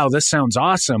 wow, this sounds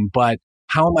awesome, but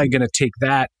how am I going to take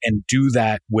that and do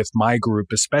that with my group,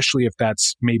 especially if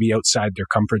that's maybe outside their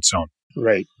comfort zone?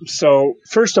 Right. So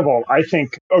first of all, I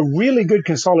think a really good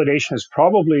consolidation is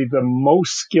probably the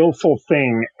most skillful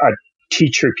thing a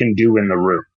teacher can do in the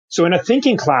room. So in a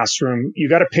thinking classroom, you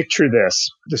got to picture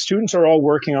this. The students are all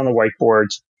working on the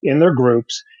whiteboards in their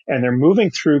groups, and they're moving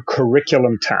through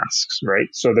curriculum tasks, right?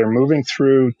 So they're moving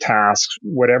through tasks,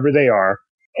 whatever they are.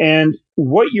 And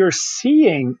what you're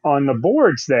seeing on the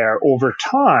boards there over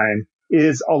time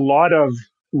is a lot of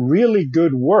really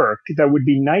good work that would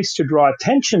be nice to draw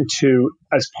attention to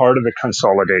as part of the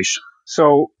consolidation.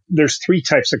 So there's three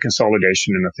types of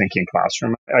consolidation in a thinking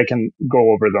classroom. I can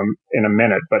go over them in a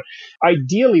minute, but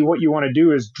ideally what you want to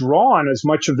do is draw on as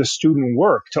much of the student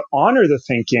work to honor the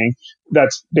thinking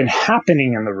that's been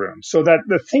happening in the room, so that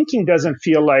the thinking doesn't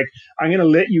feel like I'm going to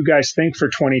let you guys think for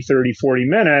 20, 30, 40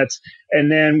 minutes,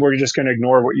 and then we're just going to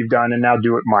ignore what you've done and now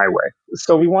do it my way.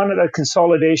 So we wanted a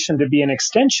consolidation to be an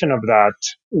extension of that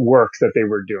work that they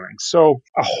were doing. So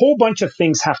a whole bunch of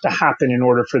things have to happen in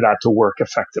order for that to work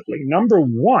effectively. Number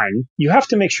one, you have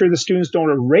to make sure the students don't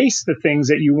erase the things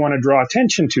that you want to draw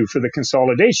attention to for the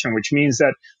consolidation, which means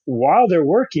that while they're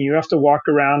working, you have to walk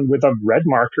around with a red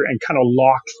marker and kind of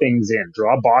lock things in,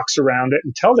 draw a box around it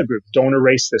and tell the group, don't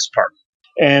erase this part.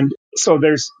 And so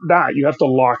there's that. You have to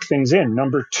lock things in.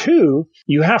 Number two,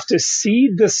 you have to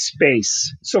seed the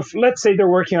space. So let's say they're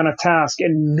working on a task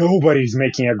and nobody's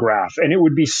making a graph. And it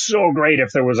would be so great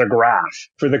if there was a graph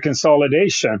for the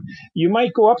consolidation. You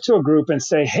might go up to a group and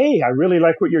say, hey, I really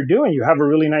like what you're doing. You have a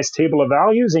really nice table of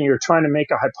values and you're trying to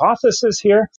make a hypothesis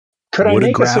here. Could I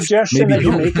make a suggestion that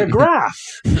you make a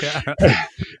graph?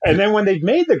 And then when they've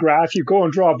made the graph, you go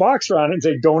and draw a box around it and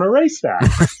say, don't erase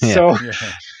that.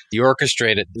 You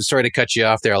orchestrate it. Sorry to cut you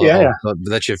off there. I'll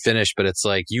let you finish, but it's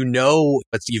like,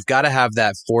 you've got to have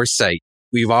that foresight.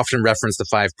 We've often referenced the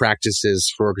 5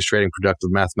 practices for orchestrating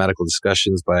productive mathematical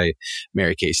discussions by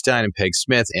Mary Kay Stein and Peg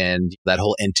Smith, and that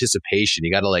whole anticipation.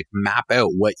 You got to like map out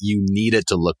what you need it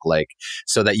to look like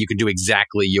so that you can do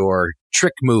exactly your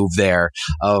trick move there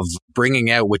of bringing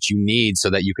out what you need so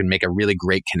that you can make a really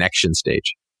great connection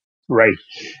stage. Right.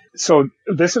 So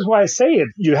this is why I say it.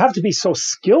 You have to be so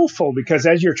skillful, because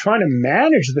as you're trying to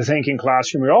manage the thinking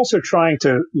classroom, you're also trying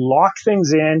to lock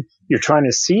things in. You're trying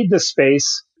to seed the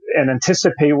space and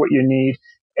anticipate what you need.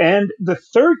 And the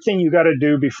third thing you got to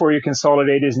do before you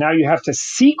consolidate is now you have to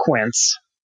sequence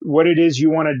what it is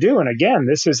you want to do. And again,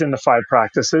 this is in the 5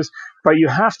 practices, but you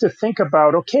have to think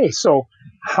about, okay, so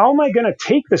how am I going to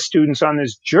take the students on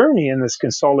this journey in this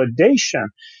consolidation?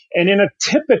 And in a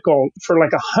typical, for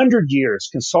like 100 years,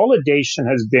 consolidation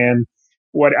has been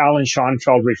what Alan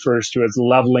Schoenfeld refers to as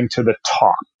leveling to the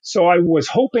top. So I was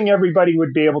hoping everybody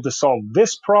would be able to solve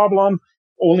this problem,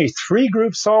 only 3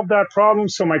 groups solved that problem.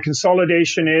 So my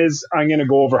consolidation is I'm going to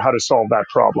go over how to solve that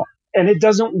problem. And it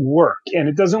doesn't work. And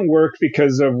it doesn't work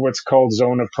because of what's called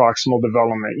zone of proximal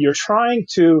development. You're trying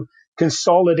to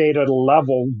consolidate at a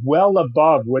level well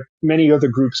above what many other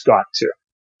groups got to.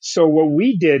 So what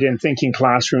we did in Thinking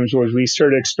Classrooms was we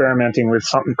started experimenting with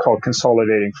something called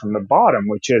consolidating from the bottom,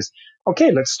 which is,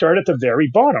 okay, let's start at the very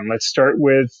bottom. Let's start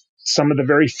with some of the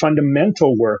very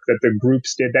fundamental work that the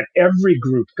groups did that every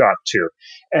group got to.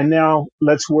 And now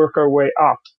let's work our way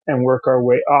up and work our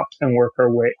way up and work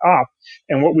our way up.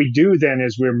 And what we do then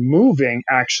is we're moving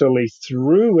actually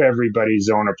through everybody's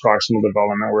zone of proximal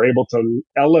development. We're able to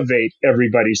elevate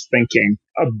everybody's thinking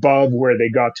above where they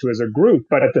got to as a group,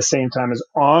 but at the same time as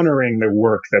honoring the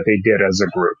work that they did as a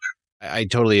group. I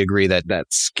totally agree that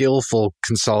skillful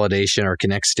consolidation or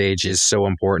connect stage is so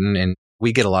important. And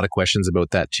we get a lot of questions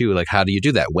about that too. Like, how do you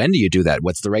do that? When do you do that?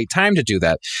 What's the right time to do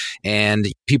that? And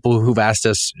people who've asked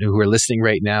us who are listening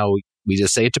right now, we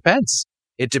just say it depends.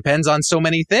 It depends on so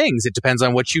many things. It depends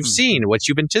on what you've seen, what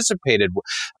you've anticipated.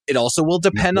 It also will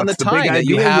depend on the time that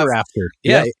you have. After.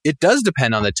 Yeah, it does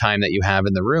depend on the time that you have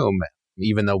in the room,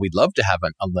 even though we'd love to have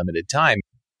an unlimited time.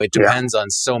 It depends on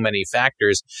so many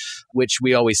factors, which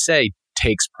we always say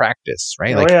takes practice,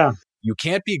 right? You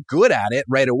can't be good at it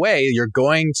right away. You're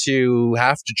going to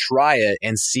have to try it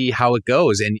and see how it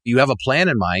goes. And you have a plan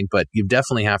in mind, but you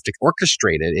definitely have to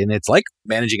orchestrate it. And it's like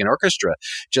managing an orchestra,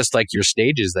 just like your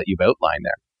stages that you've outlined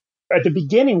there. At the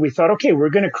beginning, we thought, okay,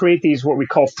 we're going to create these what we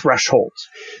call thresholds.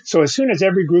 So as soon as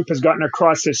every group has gotten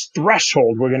across this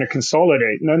threshold, we're going to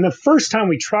consolidate. And then the first time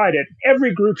we tried it,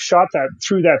 every group shot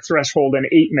through that threshold in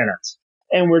 8 minutes.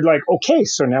 And we're like, okay,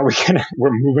 so now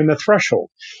we're moving the threshold,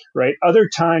 right? Other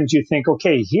times you think,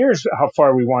 okay, here's how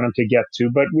far we want them to get to,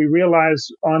 but we realize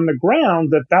on the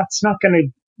ground that that's not going to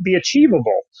be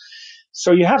achievable.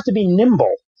 So you have to be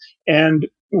nimble. And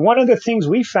one of the things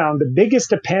we found, the biggest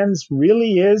depends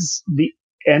really is the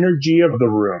energy of the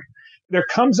room. There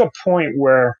comes a point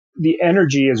where the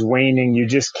energy is waning. You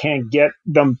just can't get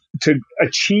them to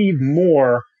achieve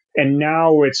more. And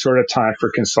now it's sort of time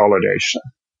for consolidation.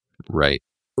 Right.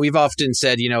 We've often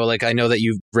said, I know that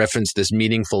you've referenced this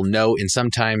meaningful note, and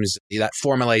sometimes that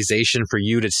formalization for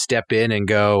you to step in and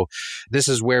go, this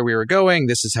is where we were going.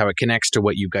 This is how it connects to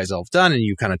what you guys all have done. And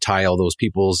you kind of tie all those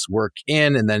people's work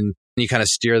in, and then you kind of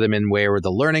steer them in where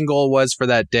the learning goal was for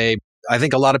that day. I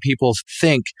think a lot of people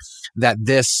think that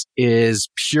this is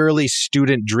purely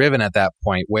student driven at that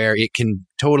point, where it can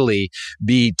totally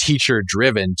be teacher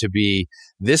driven to be,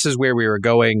 this is where we were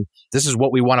going. This is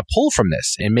what we want to pull from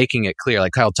this, and making it clear.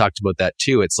 Like Kyle talked about that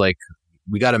too. It's like,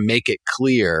 we got to make it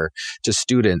clear to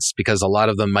students, because a lot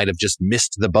of them might have just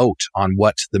missed the boat on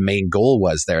what the main goal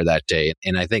was there that day.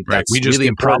 And I think that's really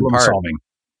important problem solving,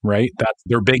 right? That's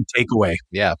their big takeaway.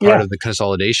 Yeah. Part of the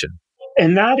consolidation.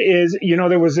 And that is,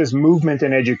 there was this movement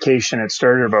in education. It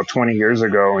started about 20 years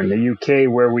ago in the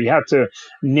UK, where we had to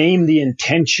name the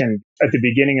intention at the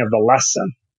beginning of the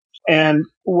lesson. And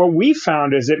what we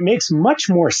found is it makes much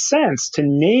more sense to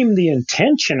name the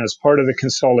intention as part of the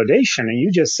consolidation. And you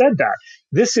just said that.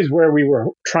 This is where we were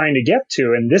trying to get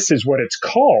to, and this is what it's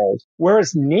called.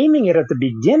 Whereas naming it at the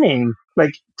beginning,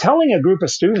 like telling a group of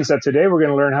students that today we're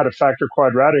going to learn how to factor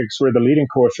quadratics where the leading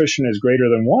coefficient is greater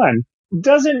than 1,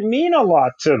 doesn't mean a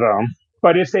lot to them.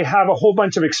 But if they have a whole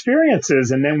bunch of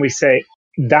experiences and then we say,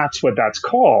 that's what that's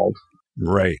called.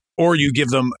 Right. Or you give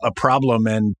them a problem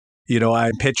and,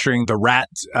 I'm picturing the rat,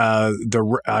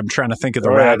 I'm trying to think of the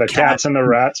rat. The cats and the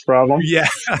rats problem. Yeah,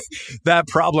 that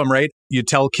problem, right? You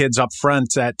tell kids up front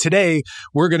that today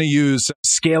we're going to use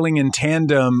scaling in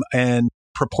tandem and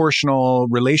proportional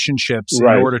relationships in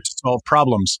order to solve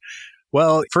problems.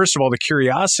 Well, first of all, the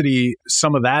curiosity,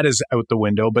 some of that is out the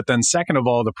window. But then second of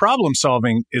all, the problem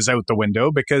solving is out the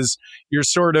window, because you're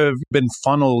sort of been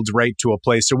funneled right to a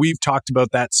place. So we've talked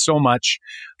about that so much,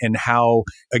 and how,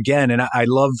 again, and I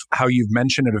love how you've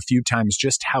mentioned it a few times,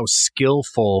 just how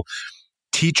skillful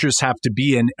teachers have to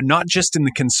be in, not just in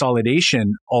the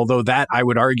consolidation, although that I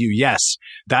would argue, yes,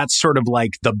 that's sort of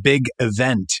like the big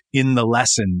event in the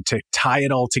lesson to tie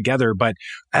it all together. But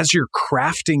as you're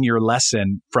crafting your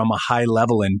lesson from a high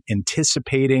level and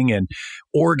anticipating and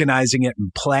organizing it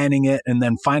and planning it and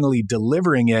then finally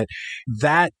delivering it,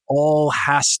 that all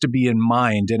has to be in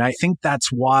mind. And I think that's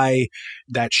why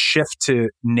that shift to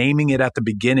naming it at the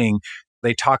beginning,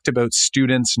 they talked about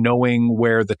students knowing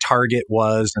where the target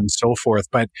was and so forth.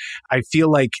 But I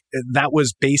feel like that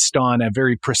was based on a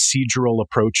very procedural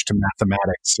approach to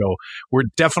mathematics. So we're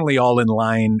definitely all in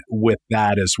line with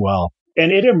that as well.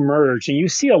 And it emerged, and you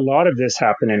see a lot of this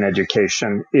happen in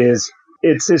education, is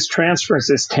it's this transference,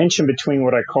 this tension between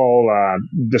what I call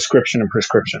description and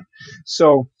prescription.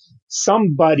 So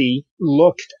somebody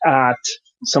looked at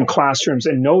some classrooms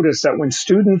and noticed that when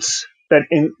students, that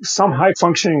in some high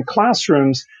functioning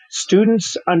classrooms,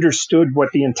 students understood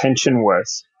what the intention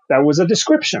was. That was a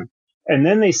description. And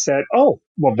then they said, oh,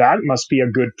 well, that must be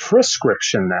a good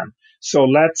prescription then. So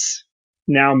let's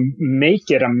now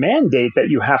make it a mandate that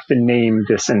you have to name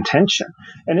this intention.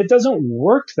 And it doesn't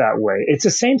work that way. It's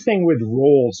the same thing with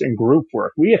roles in group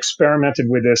work. We experimented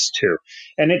with this too.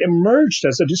 And it emerged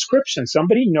as a description.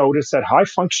 Somebody noticed that high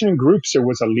functioning groups, there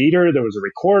was a leader, there was a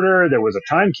recorder, there was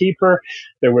a timekeeper,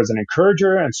 there was an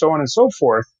encourager, and so on and so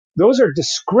forth. Those are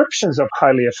descriptions of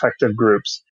highly effective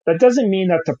groups. That doesn't mean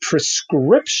that the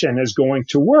prescription is going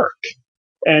to work.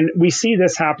 And we see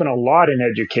this happen a lot in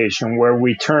education, where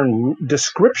we turn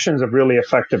descriptions of really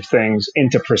effective things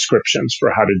into prescriptions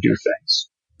for how to do things.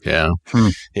 Yeah.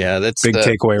 Yeah, that's big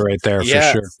takeaway right there, for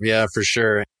sure. Yeah, for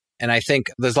sure. And I think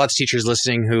there's lots of teachers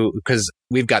listening who, because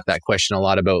we've got that question a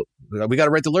lot about, we got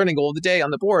to write the learning goal of the day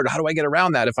on the board. How do I get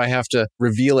around that if I have to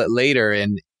reveal it later?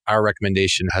 And our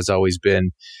recommendation has always been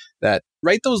that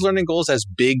write those learning goals as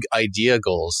big idea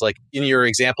goals. Like in your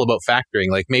example about factoring,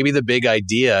 like maybe the big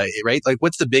idea, right? Like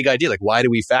what's the big idea? Like why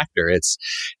do we factor? It's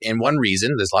in one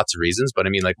reason, there's lots of reasons, but I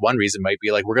mean like one reason might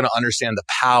be like we're going to understand the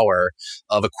power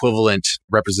of equivalent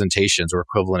representations or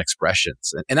equivalent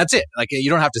expressions. And that's it. Like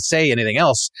you don't have to say anything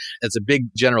else. It's a big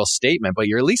general statement, but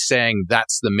you're at least saying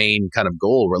that's the main kind of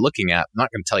goal we're looking at. I'm not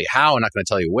going to tell you how, I'm not going to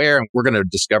tell you where, and we're going to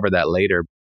discover that later.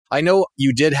 I know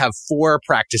you did have 4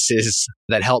 practices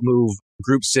that help move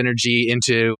group synergy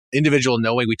into individual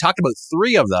knowing. We talked about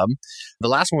 3 of them. The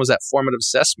last one was that formative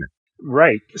assessment.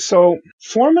 Right. So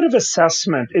formative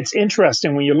assessment, it's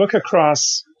interesting when you look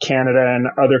across Canada and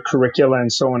other curricula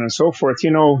and so on and so forth.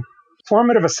 You know,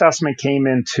 formative assessment came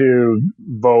into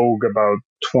vogue about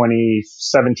 20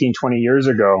 years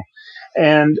ago.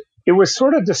 And it was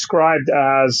sort of described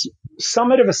as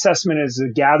summative assessment is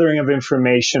a gathering of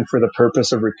information for the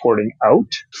purpose of reporting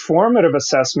out. Formative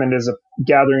assessment is a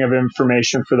gathering of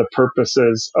information for the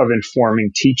purposes of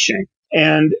informing teaching.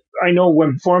 And I know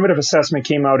when formative assessment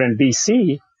came out in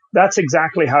BC, that's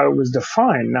exactly how it was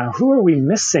defined. Now, who are we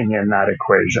missing in that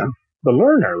equation? The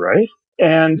learner, right?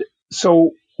 And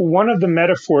so one of the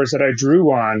metaphors that I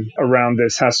drew on around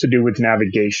this has to do with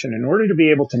navigation. In order to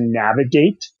be able to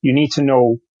navigate, you need to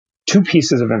know 2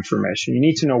 pieces of information. You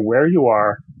need to know where you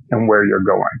are and where you're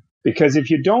going. Because if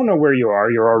you don't know where you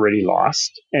are, you're already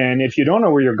lost. And if you don't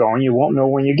know where you're going, you won't know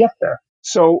when you get there.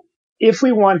 So if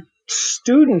we want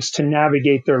students to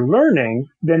navigate their learning,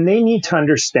 then they need to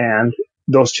understand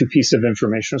those 2 pieces of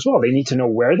information as well. They need to know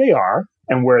where they are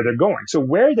and where they're going. So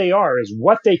where they are is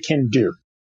what they can do.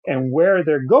 And where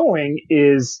they're going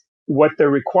is what they're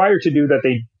required to do that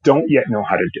they don't yet know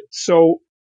how to do. So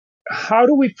how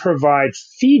do we provide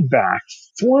feedback,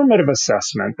 formative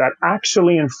assessment that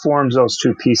actually informs those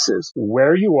 2 pieces,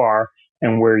 where you are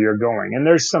and where you're going? And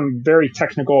there's some very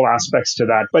technical aspects to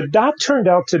that, but that turned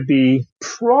out to be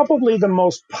probably the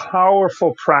most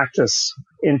powerful practice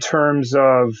in terms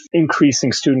of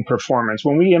increasing student performance.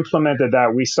 When we implemented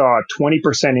that, we saw a 20%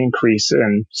 increase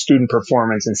in student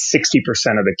performance in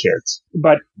 60% of the kids.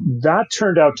 But that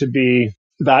turned out to be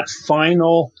that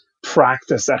final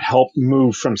practice that helped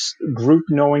move from group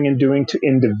knowing and doing to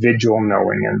individual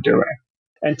knowing and doing.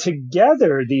 And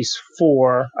together, these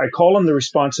 4, I call them the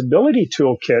responsibility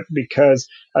toolkit, because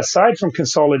aside from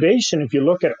consolidation, if you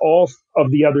look at all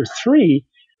of the other 3,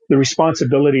 the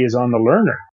responsibility is on the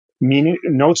learner. Meaning,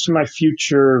 notes to my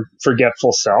future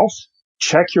forgetful self,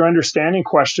 check your understanding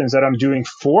questions that I'm doing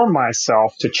for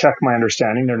myself to check my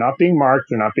understanding. They're not being marked,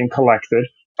 they're not being collected.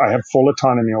 I have full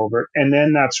autonomy over it. And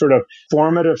then that sort of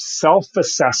formative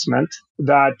self-assessment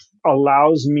that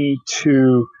allows me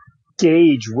to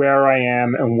gauge where I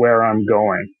am and where I'm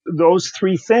going. Those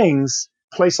 3 things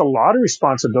place a lot of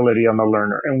responsibility on the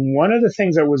learner. And one of the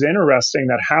things that was interesting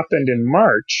that happened in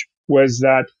March was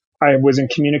that I was in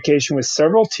communication with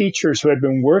several teachers who had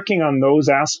been working on those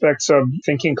aspects of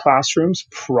thinking classrooms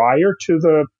prior to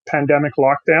the pandemic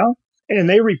lockdown. And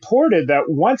they reported that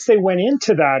once they went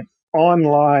into that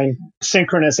online,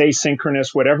 synchronous,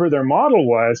 asynchronous, whatever their model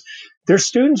was, their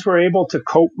students were able to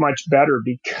cope much better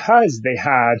because they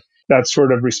had that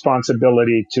sort of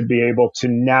responsibility to be able to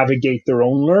navigate their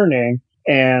own learning.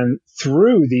 And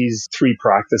through these 3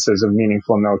 practices of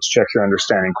meaningful notes, check your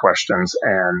understanding questions,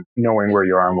 and knowing where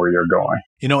you are and where you're going.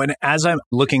 And as I'm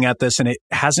looking at this, and it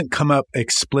hasn't come up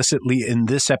explicitly in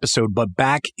this episode, but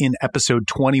back in episode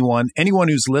 21, anyone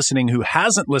who's listening who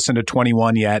hasn't listened to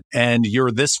 21 yet, and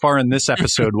you're this far in this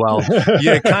episode, well,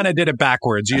 you kind of did it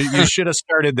backwards. You should have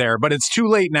started there, but it's too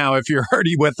late now if you're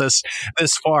already with us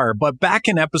this far. But back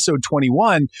in episode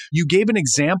 21, you gave an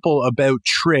example about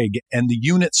trig and the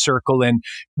unit circle, and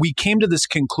we came to this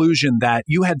conclusion that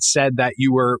you had said that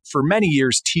you were, for many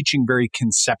years, teaching very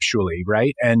conceptually,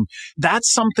 right? And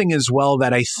that's something as well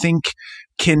that I think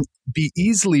can be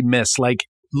easily missed, like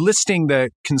listing the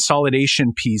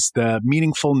consolidation piece, the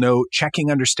meaningful note,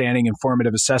 checking understanding, and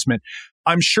formative assessment.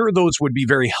 I'm sure those would be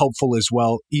very helpful as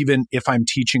well, even if I'm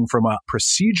teaching from a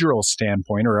procedural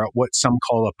standpoint or what some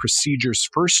call a procedures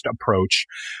first approach.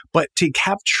 But to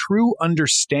have true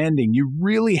understanding, you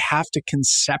really have to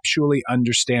conceptually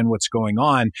understand what's going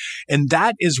on. And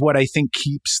that is what I think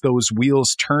keeps those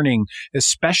wheels turning,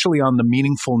 especially on the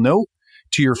meaningful note,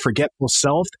 to your forgetful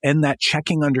self, and that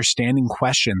checking understanding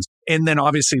questions. And then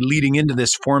obviously leading into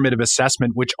this formative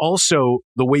assessment, which also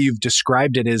the way you've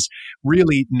described it is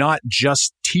really not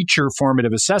just teacher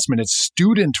formative assessment, it's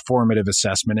student formative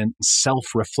assessment and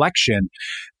self-reflection.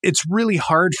 It's really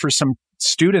hard for some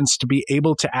students to be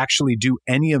able to actually do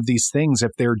any of these things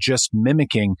if they're just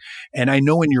mimicking. And I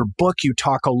know in your book, you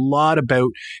talk a lot about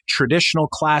traditional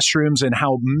classrooms and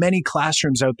how many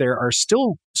classrooms out there are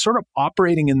still sort of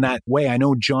operating in that way. I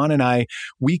know John and I,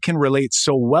 we can relate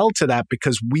so well to that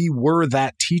because we were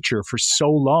that teacher for so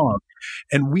long.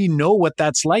 And we know what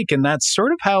that's like. And that's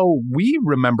sort of how we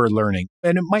remember learning.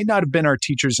 And it might not have been our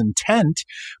teacher's intent,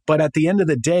 but at the end of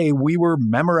the day, we were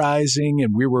memorizing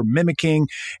and we were mimicking.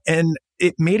 And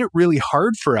it made it really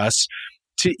hard for us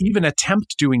to even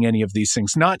attempt doing any of these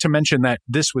things, not to mention that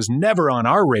this was never on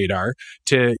our radar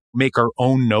to make our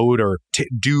own note or to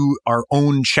do our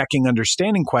own checking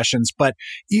understanding questions. But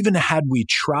even had we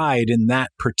tried in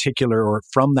that particular or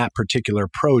from that particular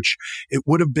approach, it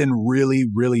would have been really,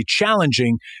 really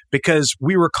challenging because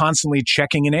we were constantly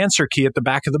checking an answer key at the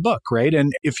back of the book, right?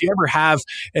 And if you ever have,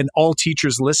 and all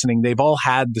teachers listening, they've all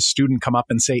had the student come up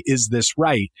and say, "Is this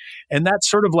right?" And that's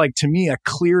sort of like, to me, a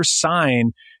clear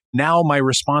sign. Now my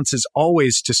response is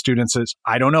always to students is,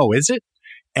 "I don't know, is it?"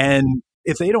 And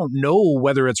if they don't know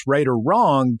whether it's right or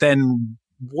wrong, then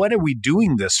what are we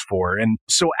doing this for? And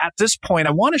so at this point,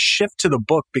 I want to shift to the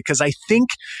book because I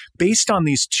think based on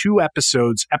these two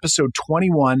episodes, episode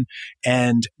 21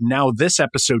 and now this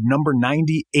episode, number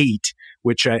 98,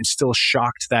 which I'm still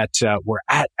shocked that we're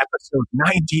at episode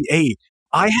 98.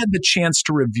 I had the chance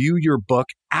to review your book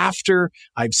after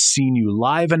I've seen you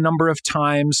live a number of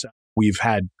times. We've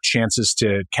had chances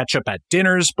to catch up at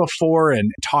dinners before and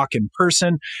talk in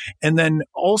person. And then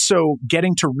also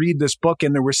getting to read this book.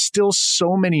 And there were still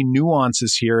so many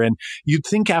nuances here. And you'd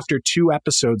think after two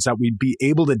episodes that we'd be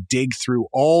able to dig through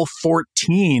all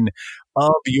 14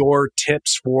 of your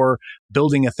tips for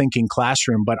building a thinking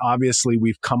classroom. But obviously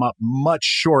we've come up much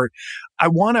short. I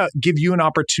want to give you an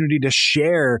opportunity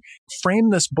to frame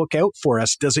this book out for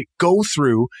us. Does it go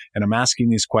through, and I'm asking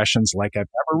these questions like I've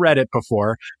never read it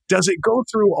before, does it go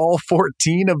through all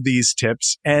 14 of these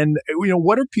tips? And,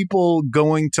 what are people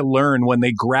going to learn when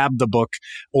they grab the book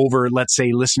over, let's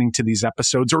say, listening to these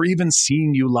episodes or even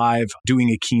seeing you live doing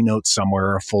a keynote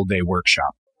somewhere or a full day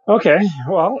workshop? Okay,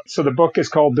 well, so the book is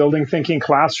called Building Thinking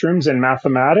Classrooms in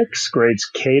Mathematics, grades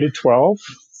K to 12,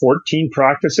 14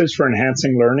 Practices for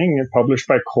Enhancing Learning, published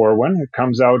by Corwin. It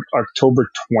comes out October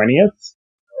 20th.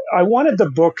 I wanted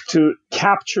the book to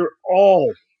capture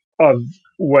all of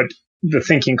what the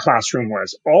thinking classroom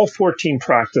was, all 14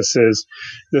 practices,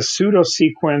 the pseudo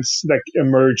sequence that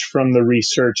emerged from the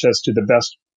research as to the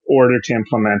best order to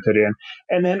implement it in,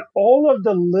 and then all of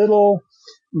the little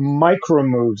micro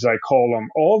moves, I call them,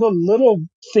 all the little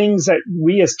things that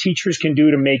we as teachers can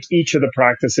do to make each of the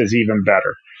practices even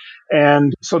better.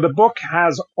 And so the book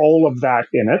has all of that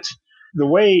in it. The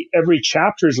way every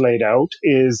chapter is laid out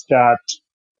is that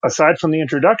aside from the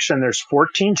introduction, there's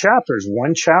 14 chapters,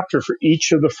 one chapter for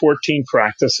each of the 14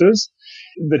 practices.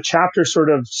 The chapter sort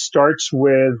of starts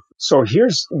with, so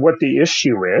here's what the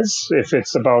issue is. If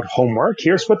it's about homework,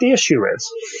 here's what the issue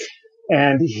is.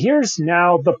 And here's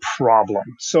now the problem.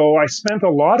 So I spent a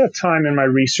lot of time in my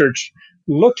research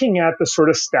looking at the sort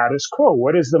of status quo.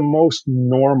 What is the most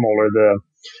normal or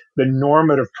the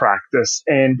normative practice?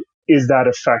 And is that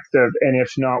effective? And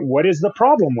if not, what is the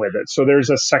problem with it? So there's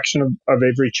a section of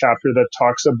every chapter that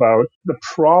talks about the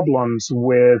problems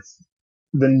with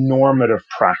the normative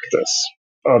practice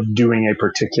of doing a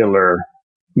particular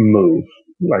move,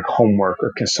 like homework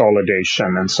or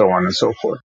consolidation and so on and so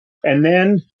forth. And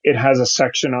then it has a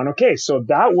section on, okay, so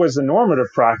that was the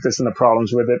normative practice and the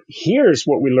problems with it. Here's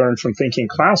what we learned from Thinking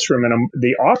Classroom and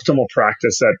the optimal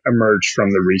practice that emerged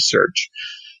from the research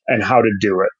and how to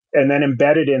do it. And then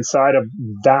embedded inside of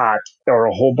that are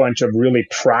a whole bunch of really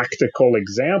practical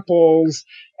examples,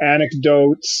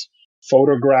 anecdotes,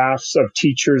 photographs of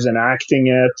teachers enacting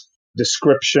it,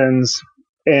 descriptions,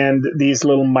 and these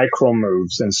little micro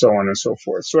moves and so on and so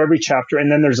forth. So every chapter,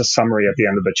 and then there's a summary at the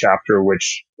end of the chapter,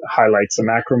 which highlights the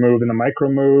macro move and the micro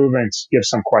move and gives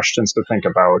some questions to think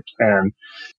about and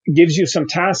gives you some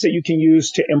tasks that you can use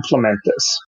to implement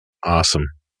this. Awesome.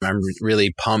 I'm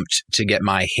really pumped to get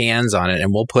my hands on it,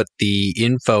 and we'll put the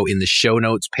info in the show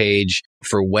notes page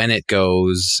for when it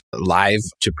goes live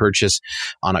to purchase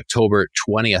on October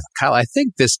 20th. Kyle, I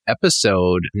think this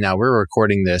episode, now we're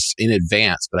recording this in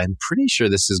advance, but I'm pretty sure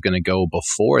this is going to go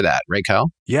before that, right,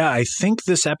 Kyle? Yeah, I think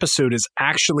this episode is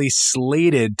actually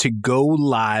slated to go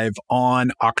live on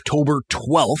October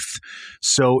 12th.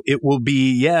 So it will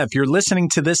be, if you're listening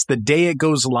to this the day it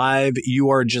goes live, you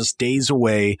are just days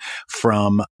away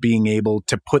from being able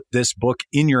to put this book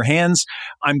in your hands.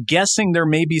 I'm guessing there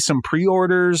may be some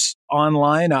pre-orders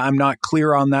online. I'm not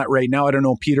clear on that right now. I don't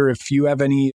know, Peter, if you have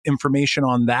any information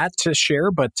on that to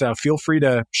share, but feel free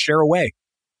to share away.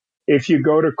 If you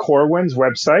go to Corwin's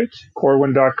website,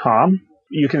 corwin.com,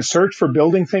 you can search for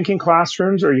Building Thinking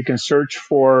Classrooms, or you can search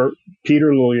for Peter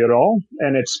Liljedahl,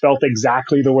 and it's spelled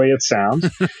exactly the way it sounds.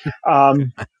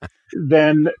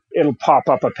 Then it'll pop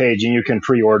up a page and you can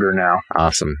pre-order now.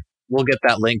 Awesome. We'll get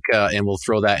that link and we'll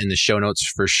throw that in the show notes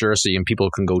for sure, so people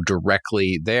can go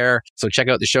directly there. So check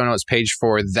out the show notes page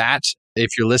for that.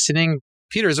 If you're listening,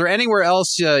 Peter, is there anywhere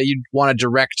else you'd want to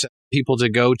direct people to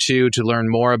go to learn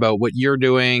more about what you're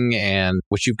doing and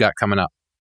what you've got coming up?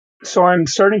 So I'm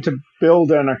starting to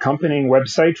build an accompanying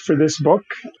website for this book.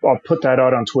 I'll put that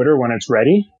out on Twitter when it's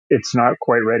ready. It's not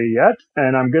quite ready yet.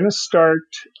 And I'm going to start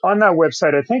on that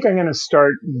website. I think I'm going to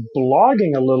start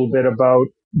blogging a little bit about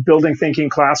building thinking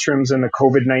classrooms in the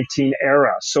COVID-19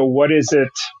 era. So what is it?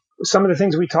 Some of the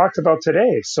things we talked about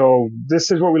today. So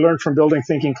this is what we learned from building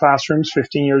thinking classrooms,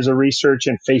 15 years of research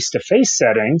in face-to-face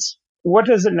settings. What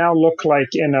does it now look like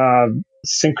in a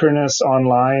synchronous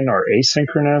online or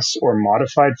asynchronous or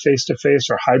modified face-to-face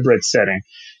or hybrid setting?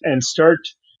 And start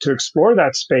to explore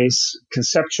that space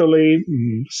conceptually,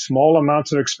 small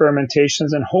amounts of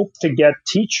experimentations, and hope to get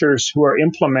teachers who are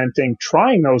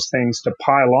trying those things to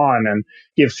pile on and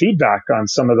give feedback on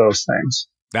some of those things.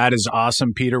 That is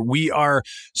awesome, Peter. We are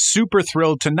super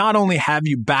thrilled to not only have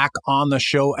you back on the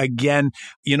show again.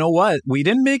 You know what? We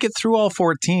didn't make it through all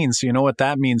 14, so you know what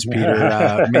that means,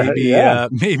 Peter.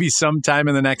 Maybe sometime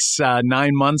in the next 9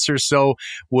 months or so,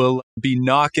 we'll be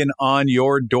knocking on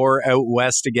your door out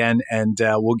west again, and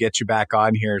we'll get you back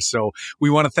on here. So we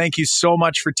want to thank you so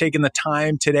much for taking the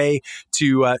time today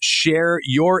to share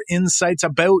your insights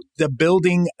about the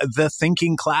Building the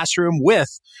Thinking Classroom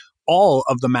with all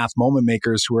of the Math Moment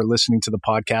Makers who are listening to the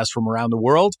podcast from around the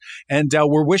world. And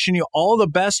we're wishing you all the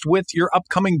best with your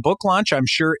upcoming book launch. I'm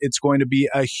sure it's going to be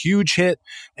a huge hit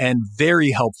and very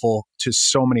helpful to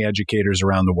so many educators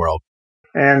around the world.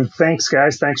 And thanks,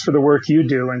 guys. Thanks for the work you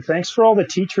do. And thanks for all the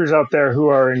teachers out there who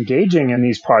are engaging in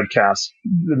these podcasts.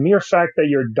 The mere fact that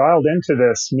you're dialed into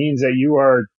this means that you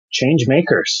are change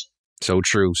makers. So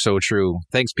true. So true.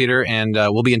 Thanks, Peter. And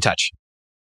we'll be in touch.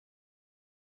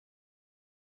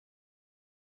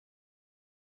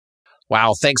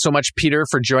 Wow. Thanks so much, Peter,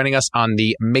 for joining us on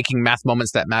the Making Math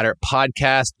Moments That Matter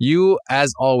podcast. You,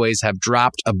 as always, have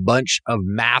dropped a bunch of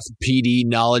math PD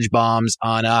knowledge bombs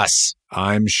on us.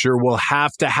 I'm sure we'll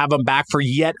have to have him back for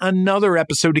yet another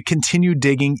episode to continue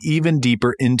digging even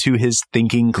deeper into his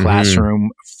thinking classroom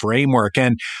framework.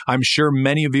 And I'm sure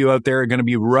many of you out there are going to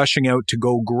be rushing out to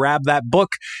go grab that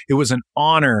book. It was an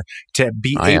honor to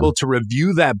be able to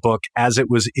review that book as it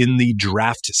was in the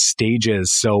draft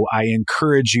stages. So I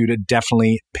encourage you to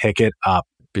definitely pick it up.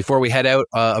 Before we head out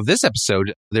of this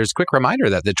episode, there's a quick reminder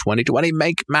that the 2020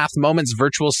 Make Math Moments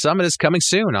Virtual Summit is coming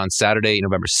soon on Saturday,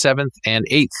 November 7th and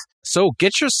 8th. So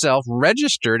get yourself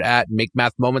registered at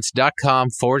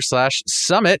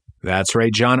makemathmoments.com/summit. That's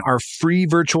right, John. Our free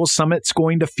virtual summit's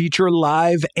going to feature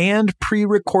live and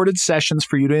pre-recorded sessions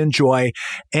for you to enjoy,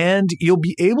 and you'll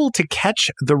be able to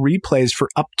catch the replays for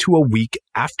up to a week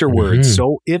afterwards.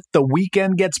 So if the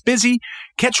weekend gets busy,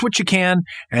 catch what you can,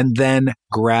 and then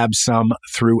grab some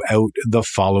throughout the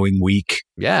following week.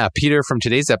 Yeah, Peter from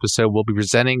today's episode will be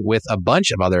presenting with a bunch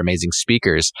of other amazing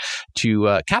speakers.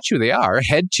 To catch who they are,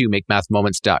 head to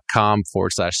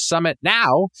makemathmoments.com/summit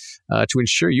now to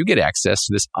ensure you get access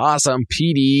to this awesome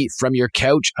PD from your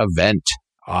couch event.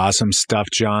 Awesome stuff,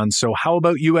 John. So how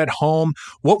about you at home?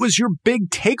 What was your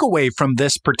big takeaway from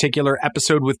this particular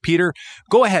episode with Peter?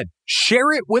 Go ahead,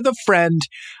 share it with a friend,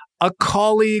 a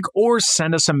colleague, or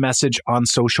send us a message on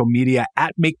social media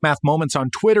at Make Math Moments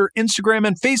on Twitter, Instagram,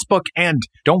 and Facebook. And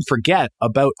don't forget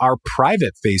about our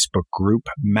private Facebook group,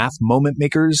 Math Moment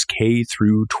Makers K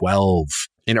through 12.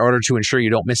 In order to ensure you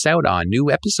don't miss out on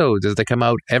new episodes as they come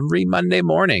out every Monday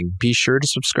morning, be sure to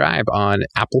subscribe on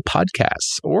Apple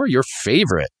Podcasts or your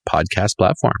favorite podcast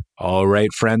platform. All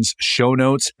right, friends, show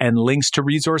notes and links to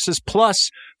resources plus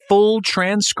full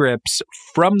transcripts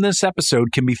from this episode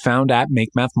can be found at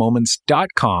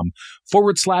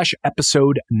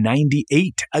makemathmoments.com/episode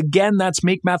 98. Again, that's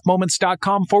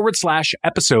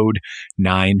makemathmoments.com/episode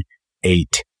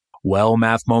 98. Well,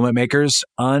 Math Moment Makers,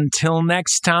 until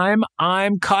next time,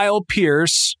 I'm Kyle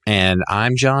Pierce. And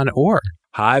I'm John Orr.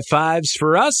 High fives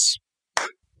for us.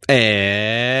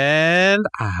 And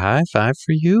a high five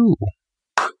for you.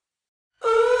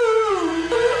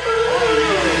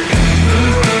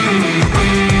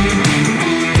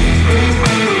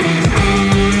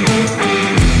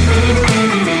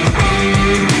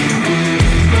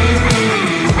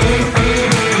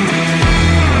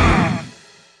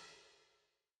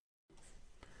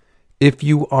 If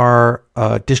you are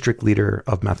a district leader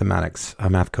of mathematics, a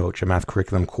math coach, a math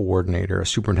curriculum coordinator, a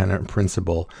superintendent,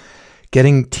 principal,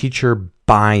 getting teacher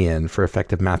buy-in for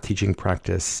effective math teaching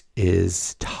practice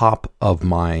is top of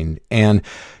mind. And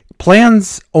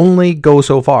plans only go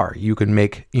so far. You can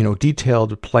make,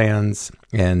 detailed plans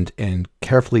and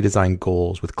carefully designed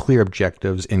goals with clear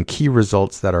objectives and key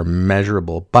results that are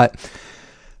measurable. But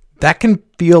that can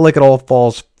feel like it all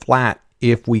falls flat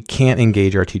if we can't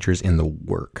engage our teachers in the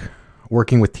work.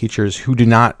 Working with teachers who do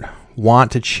not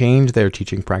want to change their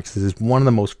teaching practices is one of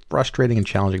the most frustrating and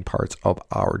challenging parts of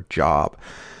our job.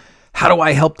 How do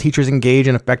I help teachers engage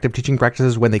in effective teaching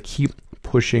practices when they keep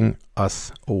pushing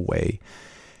us away?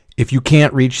 If you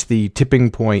can't reach the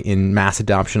tipping point in mass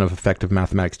adoption of effective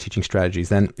mathematics teaching strategies,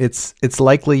 then it's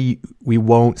likely we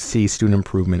won't see student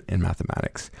improvement in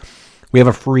mathematics. We have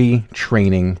a free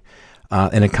training,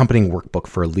 an accompanying workbook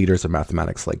for leaders of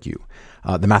mathematics like you.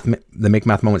 The Make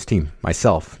Math Moments team,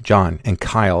 myself, John, and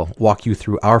Kyle walk you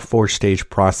through our 4-stage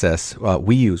process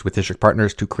we use with district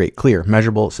partners to create clear,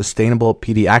 measurable, sustainable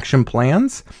PD action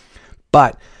plans,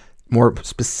 but more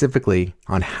specifically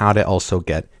on how to also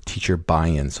get teacher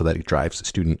buy-in so that it drives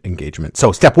student engagement.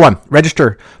 So step 1,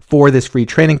 register for this free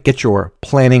training, get your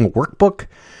planning workbook,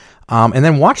 and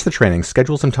then watch the training.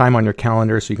 Schedule some time on your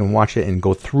calendar so you can watch it and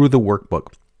go through the workbook.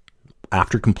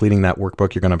 After completing that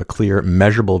workbook, you're going to have a clear,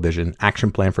 measurable vision,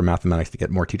 action plan for mathematics to get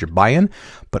more teacher buy-in,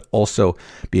 but also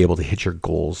be able to hit your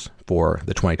goals for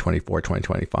the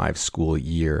 2024-2025 school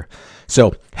year.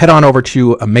 So head on over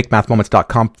to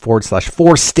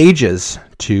makemathmoments.com/4 stages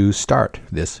to start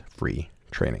this free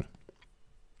training.